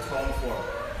counted as atoned for,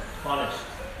 punished,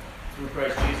 through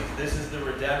Christ Jesus. This is the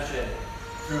redemption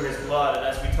through his blood. And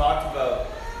as we talked about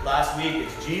last week,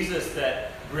 it's Jesus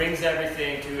that brings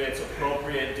everything to its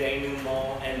appropriate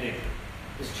denouement ending.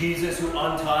 It's Jesus who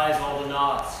unties all the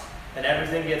knots, and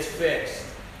everything gets fixed,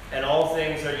 and all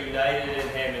things are united in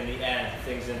him in the end,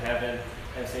 things in heaven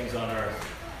and things on earth.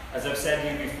 As I've said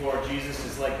to you before, Jesus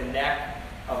is like the neck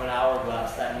of an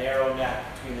hourglass, that narrow neck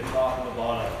between the top and the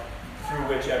bottom, through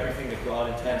which everything that God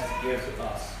intends to give to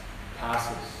us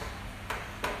passes.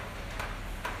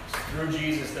 It's through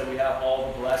Jesus that we have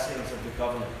all the blessings of the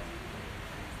covenant.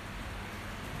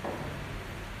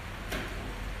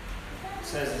 It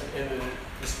says in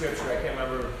the scripture, I can't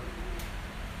remember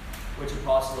which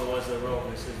apostle it was that wrote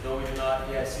it. It says, though we do not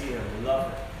yet see him, we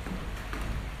love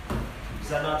him. Is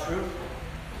that not true? Do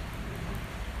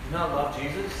you not love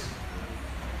Jesus?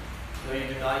 Though you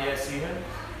do not yet see him?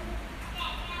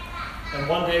 And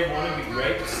one day, won't it be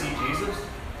great to see Jesus?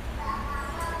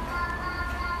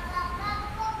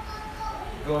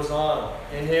 It goes on.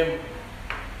 In him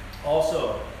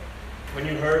also, when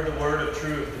you heard the word of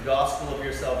truth, the gospel of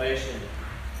your salvation,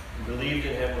 and believed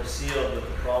in him, were sealed with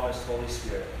the promised Holy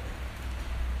Spirit,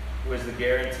 who is the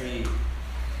guarantee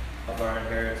of our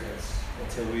inheritance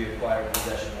until we acquire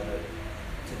possession of it,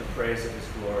 to the praise of his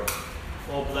glory.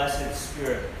 O blessed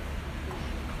Spirit,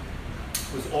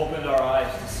 who's opened our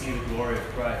eyes to see the glory of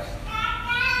Christ.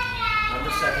 Remember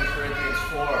 2 Corinthians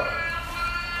 4.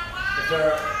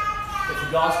 If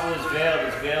the gospel is veiled,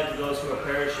 it's veiled to those who are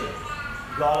perishing.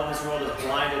 The God of this world has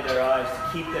blinded their eyes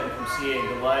to keep them from seeing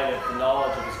the light of the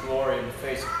knowledge of his glory in the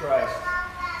face of Christ.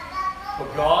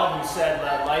 But God, who said,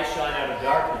 let light shine out of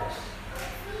darkness,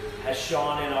 has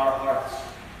shone in our hearts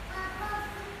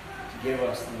to give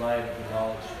us the light of the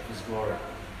knowledge of his glory.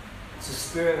 It's the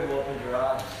Spirit who opened your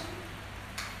eyes.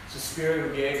 It's the Spirit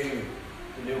who gave you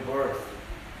the new birth.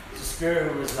 It's the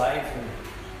Spirit who resides in you.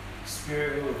 It's the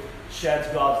Spirit who sheds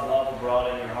God's love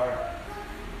abroad in your heart.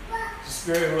 It's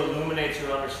the Spirit who illuminates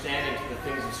your understanding to the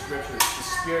things of Scripture. It's the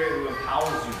Spirit who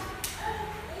empowers you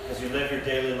as you live your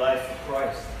daily life for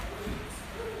Christ.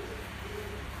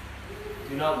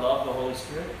 Do you not love the Holy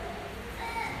Spirit?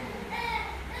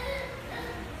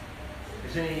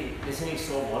 Isn't he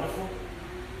so wonderful?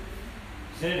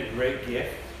 Isn't it a great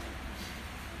gift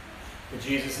that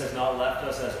Jesus has not left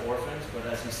us as orphans, but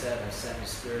as he said, has sent his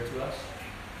Spirit to us,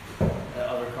 that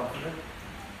other comforter?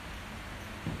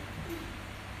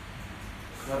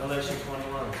 Revelation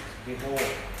 21, behold,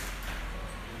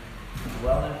 the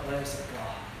dwelling place of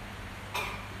God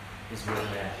is with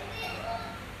man.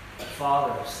 The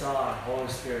Father, Son, Holy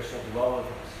Spirit shall dwell with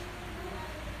us.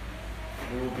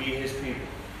 We will be his people,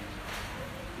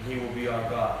 and he will be our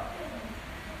God.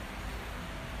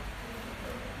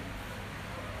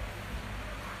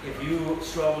 If you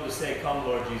struggle to say, come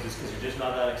Lord Jesus, because you're just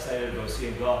not that excited about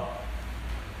seeing God,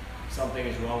 something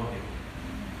is wrong with you.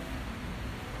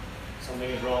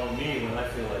 Something is wrong with me when I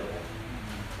feel like that.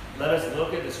 Let us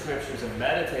look at the Scriptures and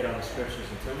meditate on the Scriptures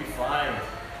until we find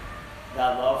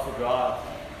that love for God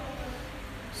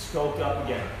stoked up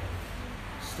again,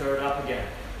 stirred up again,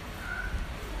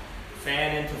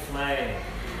 fan into flame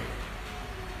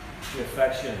the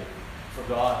affection for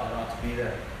God that ought to be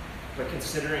there. But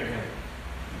considering him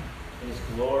in his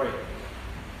glory,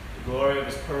 the glory of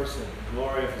his person, the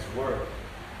glory of his work,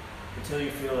 until you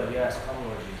feel that, yes, come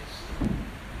Lord Jesus.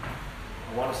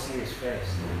 I want to see his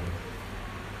face.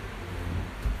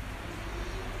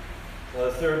 Now,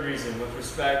 the third reason, with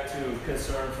respect to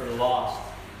concern for the lost,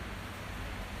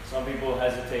 some people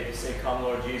hesitate to say, come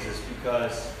Lord Jesus,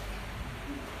 because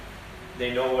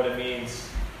they know what it means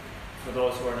for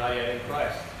those who are not yet in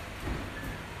Christ.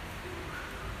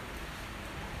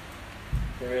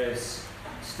 There is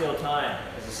still time,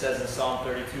 as it says in Psalm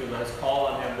 32, let us call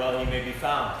on him while he may be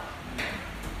found.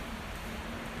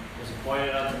 It was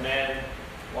appointed unto man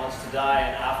once to die,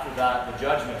 and after that the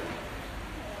judgment.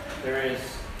 There is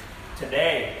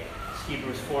today, as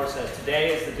Hebrews 4 says,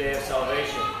 today is the day of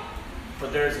salvation.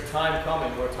 But there is a time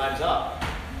coming where time's up.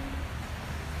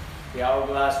 The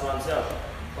hourglass runs out. The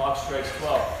clock strikes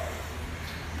 12.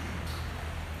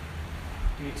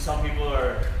 Some people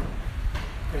are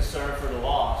concerned for the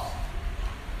lost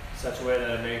in such a way that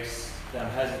it makes them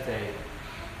hesitate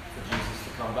for Jesus to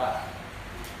come back.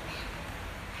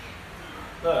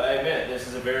 Look, I admit, this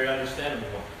is a very understandable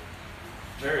one.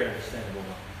 Very understandable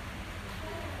one.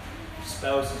 Your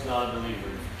spouse is not a believer.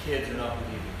 Your kids are not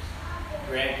believers.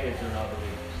 Grandkids are not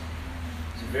believers.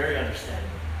 It's very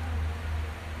understandable.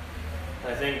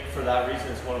 And I think for that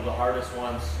reason, it's one of the hardest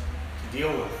ones to deal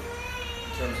with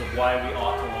in terms of why we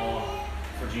ought to long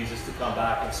for Jesus to come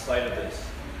back in spite of this.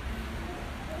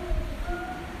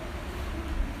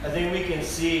 I think we can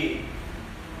see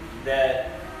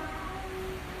that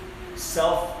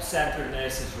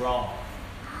self-centeredness is wrong.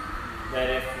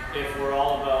 That if we're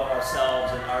all about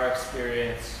ourselves and our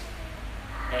experience,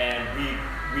 and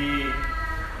we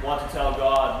want to tell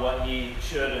God what He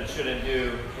should and shouldn't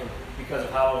do because of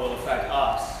how it will affect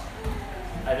us,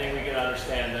 I think we can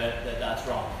understand that that's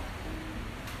wrong.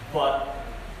 But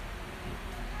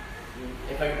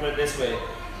if I can put it this way,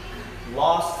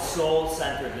 lost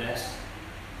soul-centeredness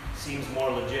seems more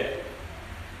legit.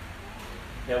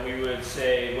 That we would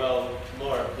say, well,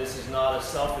 Lord, this is not a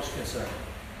selfish concern.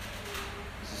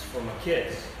 This is for my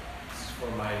kids. This is for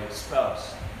my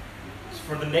spouse. This is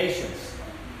for the nations.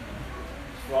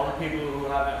 It's for all the people who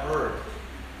haven't heard.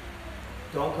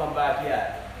 Don't come back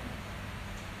yet,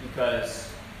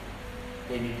 because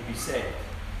they need to be saved.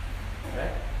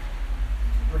 Right?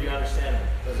 Pretty understandable.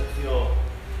 Doesn't feel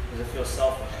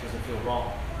selfish. Doesn't feel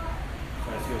wrong.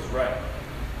 But it feels right.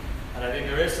 And I think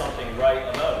there is something right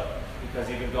about it, because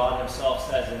even God Himself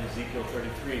says in Ezekiel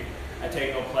 33, I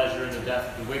take no pleasure in the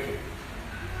death of the wicked.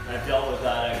 And I've dealt with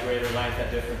that at greater length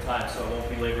at different times, so I won't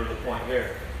belabor the point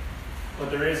here.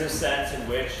 But there is a sense in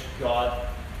which God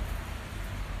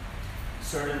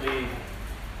certainly,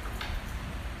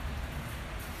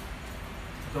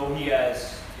 though He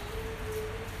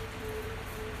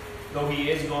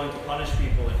is going to punish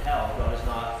people in hell, God is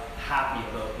not happy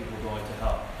about people going to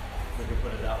hell, if we can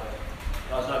put it that way.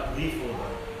 God's not gleeful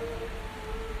about it.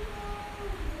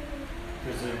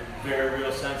 There's a very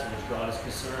real sense in which God is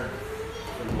concerned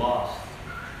for the lost.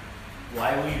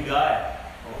 Why will you die,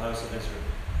 O house of Israel?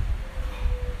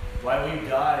 Why will you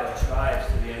die, O tribes,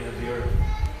 to the end of the earth?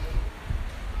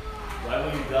 Why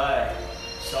will you die,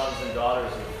 sons and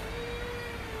daughters of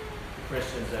the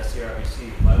Christians at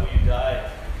CRBC? Why will you die,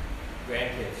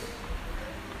 grandkids?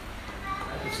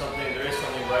 There is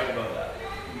something right about that.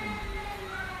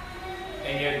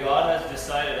 And yet God has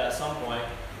decided at some point,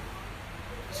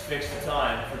 He's fixed the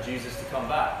time for Jesus to come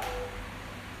back.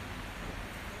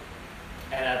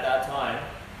 And at that time,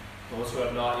 those who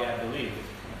have not yet believed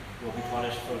will be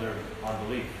punished for their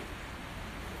unbelief.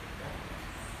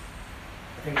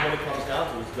 I think what it comes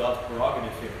down to is God's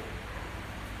prerogative here.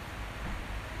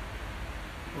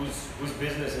 Whose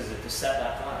business is it to set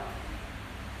that time?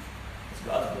 It's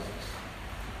God's business.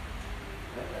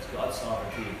 That's God's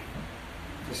sovereignty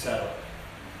to settle.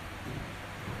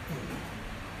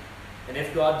 And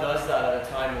if God does that at a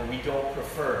time when we don't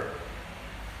prefer,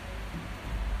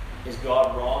 is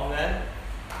God wrong then?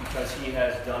 Because He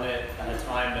has done it at a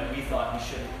time that we thought He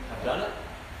shouldn't have done it?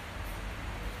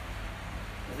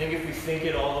 I think if we think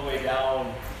it all the way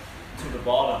down to the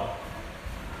bottom,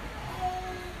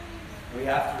 we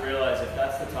have to realize if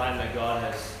that's the time that God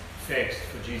has fixed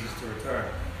for Jesus to return,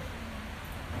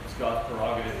 it's God's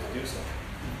prerogative to do so.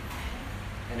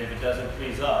 And if it doesn't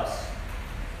please us,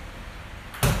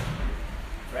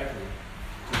 frankly,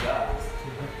 too bad.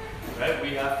 Right? We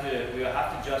have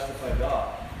to justify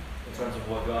God in terms of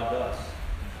what God does,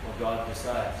 what God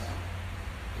decides.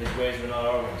 His ways are not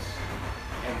our ways.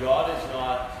 And God is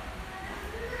not,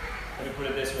 let me put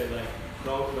it this way, like,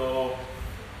 though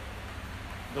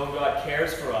God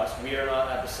cares for us, we are not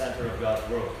at the center of God's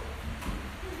world.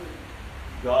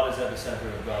 God is at the center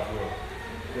of God's world,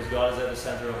 because God is at the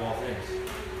center of all things.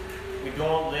 We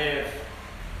don't live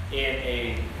in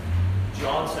a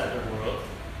John-centered world,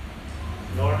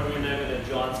 nor do we live in a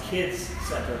John's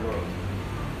kids-centered world,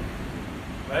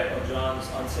 right? Or John's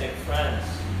unsaved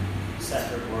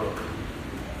friends-centered world,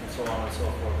 and so on and so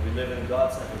forth. We live in a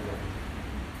God-centered world.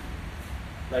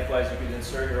 Likewise, you could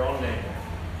insert your own name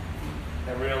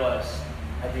and realize,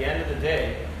 at the end of the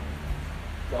day,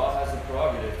 God has the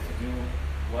prerogative to do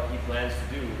what He plans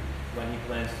to do when He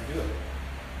plans to do it.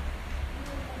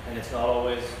 And it's not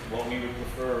always what we would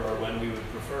prefer or when we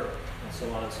would prefer, and so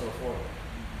on and so forth.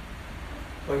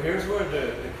 But here's where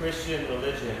the Christian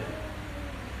religion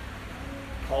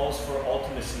calls for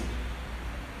ultimacy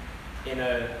in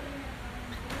a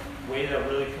way that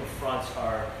really confronts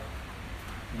our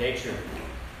nature.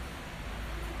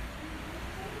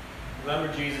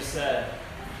 Remember, Jesus said,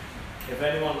 if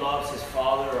anyone loves his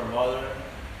father or mother,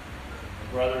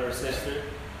 brother or sister,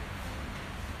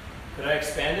 could I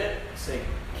expand it? Say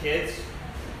kids,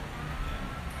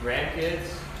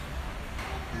 grandkids,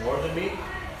 more than me?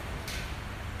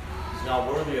 He's not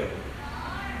worthy of it.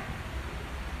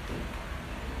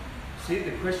 See,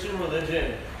 the Christian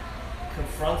religion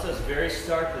confronts us very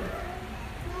starkly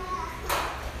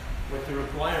with the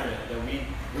requirement that we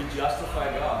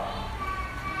justify God.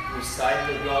 We side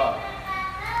with God.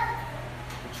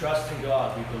 We trust in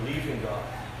God. We believe in God.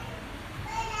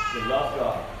 We love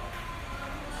God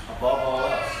above all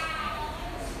else.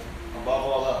 above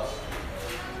all else.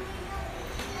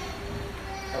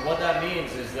 And what that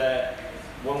means is that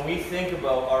when we think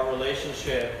about our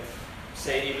relationship,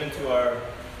 say even to our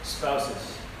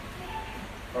spouses,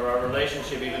 or our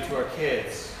relationship even to our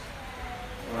kids,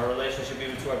 or our relationship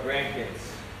even to our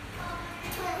grandkids,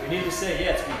 we need to say,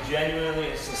 yes, we genuinely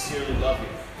and sincerely love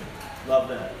you. Love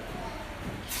them.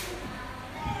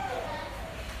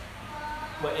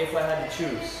 But if I had to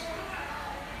choose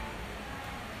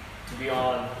to be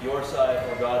on your side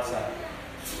or God's side,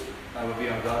 I would be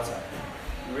on God's side.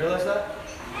 You realize that?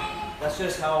 That's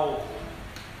just how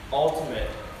ultimate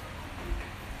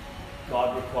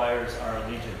God requires our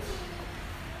allegiance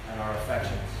and our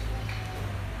affections,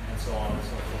 and so on and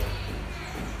so forth.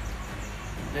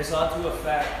 This ought to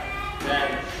affect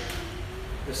then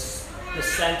the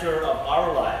center of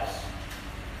our lives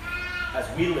as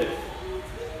we live.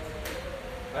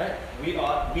 Right? We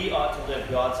ought to live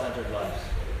God-centered lives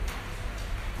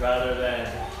rather than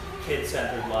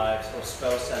kid-centered lives or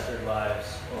spouse-centered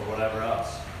lives or whatever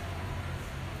else.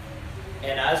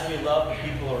 And as we love the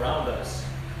people around us,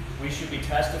 we should be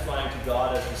testifying to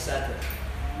God as the center.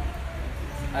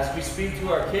 As we speak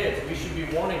to our kids, we should be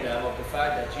warning them of the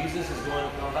fact that Jesus is going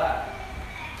to come back.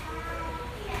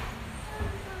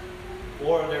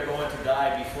 Or they're going to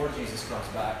die before Jesus comes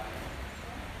back.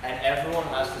 And everyone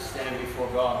has to stand before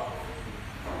God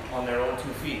on their own 2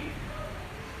 feet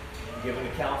and give an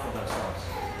account for themselves.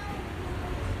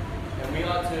 And we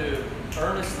ought to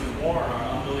earnestly warn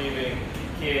our unbelieving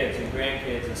kids and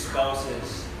grandkids and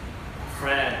spouses,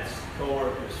 friends,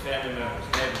 co-workers, family members,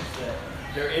 neighbors, that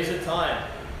there is a time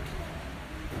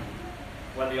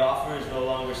when the offer is no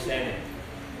longer standing,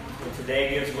 when today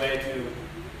gives way to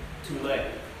too late.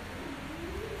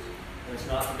 And it's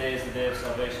not today is the day of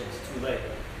salvation, it's too late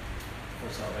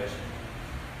for salvation.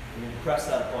 We need to press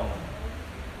that upon them.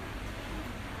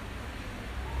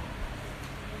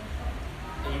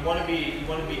 And you want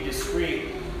to be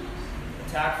discreet and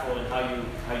tactful in how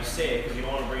you say it, because you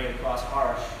don't want to bring it across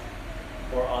harsh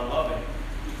or unloving.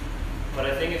 But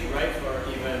I think it's right for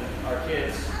even our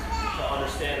kids to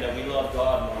understand that we love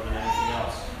God more than anything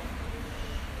else,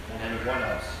 than anyone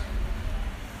else.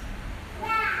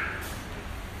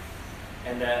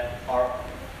 And that our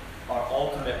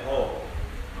ultimate hope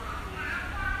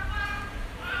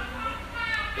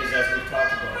is, as we've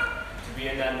talked about, to be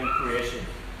in that new creation,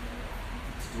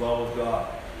 to dwell with God.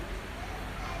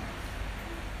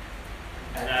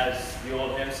 And as the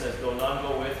old hymn says, though none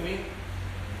go with me,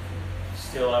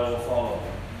 still I will follow.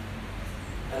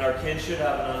 And our kids should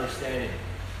have an understanding,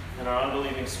 and our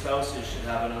unbelieving spouses should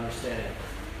have an understanding.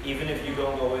 Even if you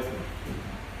don't go with me,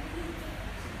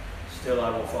 still I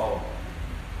will follow.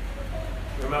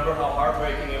 Remember how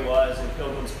heartbreaking it was in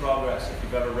Pilgrim's Progress, if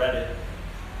you've ever read it,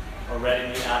 or read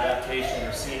any adaptation,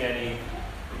 or seen any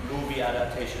movie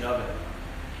adaptation of it.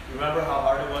 Remember how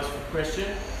hard it was for Christian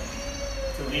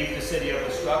to leave the city of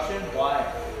destruction? Why?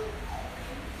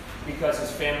 Because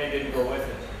his family didn't go with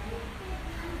him.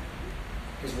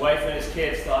 His wife and his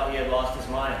kids thought he had lost his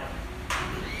mind.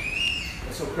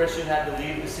 And so Christian had to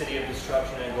leave the city of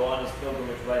destruction and go on his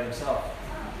pilgrimage by himself.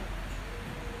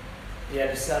 He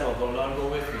had to settle, though none go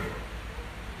with me,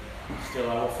 still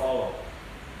I will follow.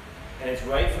 And it's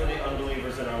right for the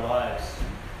unbelievers in our lives,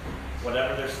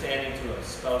 whatever they're standing to us,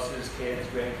 spouses, kids,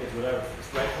 grandkids, whatever,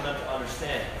 it's right for them to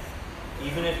understand,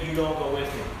 even if you don't go with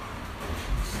me,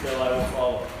 still I will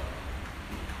follow.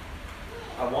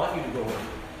 I want you to go with me.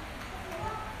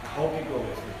 I hope you go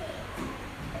with me.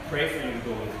 I pray for you to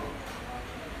go with me.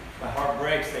 My heart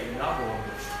breaks that you're not going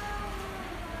with me.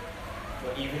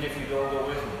 But even if you don't go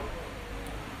with me,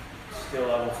 still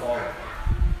I will follow.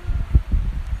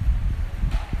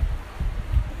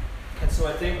 And so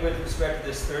I think with respect to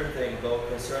this third thing, about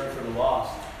concern for the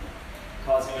lost,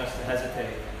 causing us to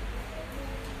hesitate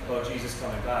about Jesus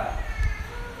coming back,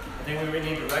 I think we really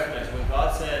need to recognize when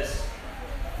God says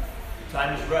the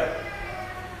time is right,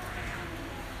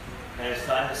 and it's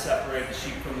time to separate the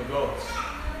sheep from the goats.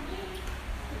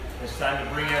 It's time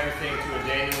to bring everything to a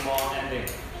denouement ending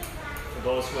for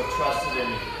those who have trusted in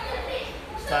me.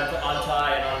 It's time to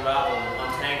untie and unravel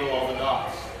and untangle all the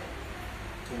knots,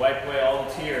 to wipe away all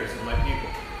the tears of my people.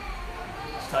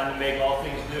 It's time to make all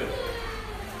things new.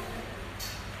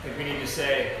 I think we need to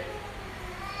say,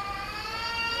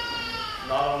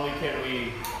 not only can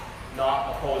we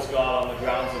not oppose God on the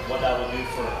grounds of what that will do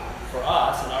for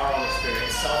us and our own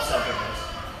experience, self-centeredness,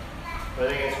 but I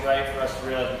think it's right for us to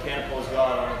realize we can't oppose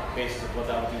God on the basis of what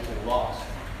that will do to the lost,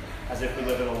 as if we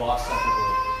live in a lost-centered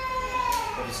world.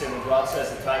 But you say when God says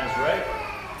the time is right,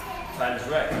 the time is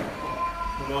right.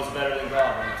 Who knows better than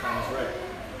God when the time is right?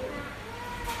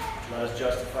 Let Let us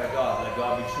justify God. Let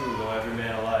God be true, though every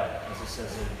man a liar, as it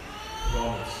says in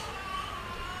Romans.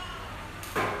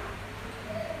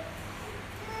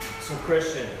 So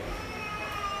Christian,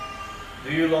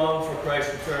 do you long for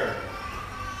Christ's return?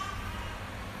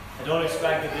 I don't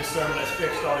expect that this sermon has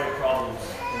fixed all your problems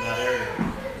in that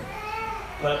area.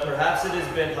 But perhaps it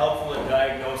has been helpful in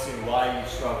diagnosing why you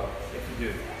struggle, if you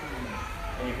do.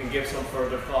 And you can give some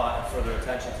further thought and further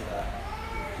attention to that.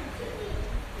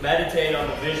 Meditate on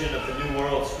the vision of the new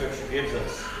world Scripture gives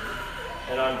us,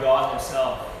 and on God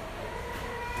Himself,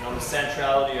 and on the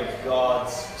centrality of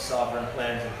God's sovereign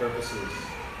plans and purposes,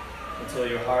 until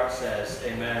your heart says,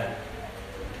 Amen.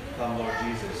 Come, Lord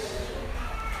Jesus.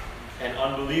 And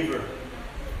unbeliever,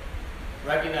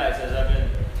 recognize, as I've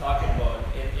been talking about,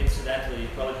 incidentally,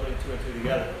 you're probably putting two and two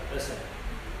together. Listen,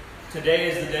 today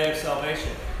is the day of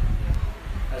salvation,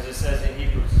 as it says in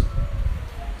Hebrews.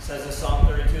 It says in Psalm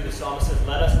 32, the psalmist says,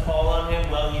 let us call on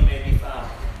Him while He may be found.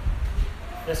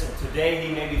 Listen, today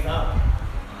He may be found.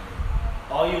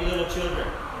 All you little children,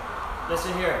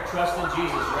 listen here, trust in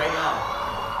Jesus right now.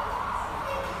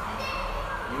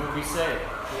 You will be saved.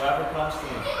 Whoever comes to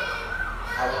me,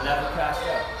 I will never cast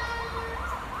out.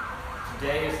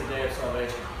 Today is the day of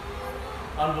salvation.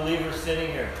 Unbelievers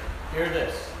sitting here, hear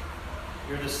this.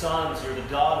 You're the sons, you're the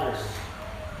daughters,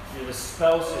 you're the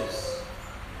spouses,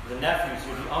 the nephews,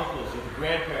 you're the uncles, you're the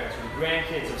grandparents, you're the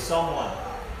grandkids of someone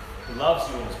who loves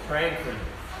you and is praying for you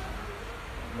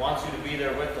and wants you to be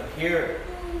there with them. Here,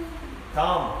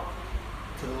 come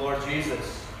to the Lord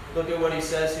Jesus. Look at what He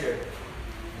says here.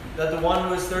 Let the one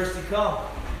who is thirsty come.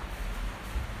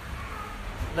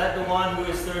 Let the one who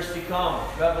is thirsty come.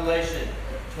 Revelation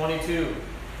 22,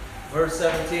 verse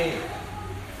 17.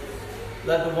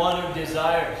 Let the one who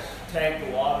desires take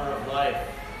the water of life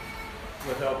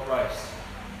without price.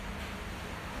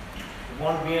 You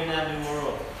want to be in that new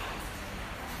world.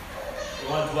 You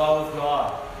want to dwell with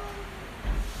God.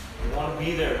 You want to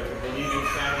be there with your believing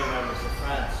family members and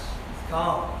friends.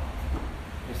 Come.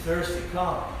 You're thirsty,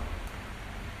 come.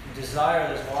 You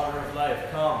desire this water of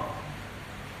life, come.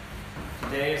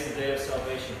 Today is the day of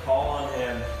salvation. Call on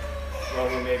Him while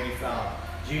He may be found.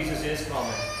 Jesus is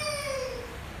coming.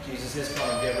 Jesus is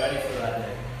coming. Get ready for that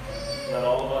day. Let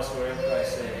all of us who are in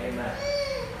Christ say, Amen.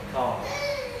 Come,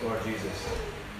 Lord Jesus.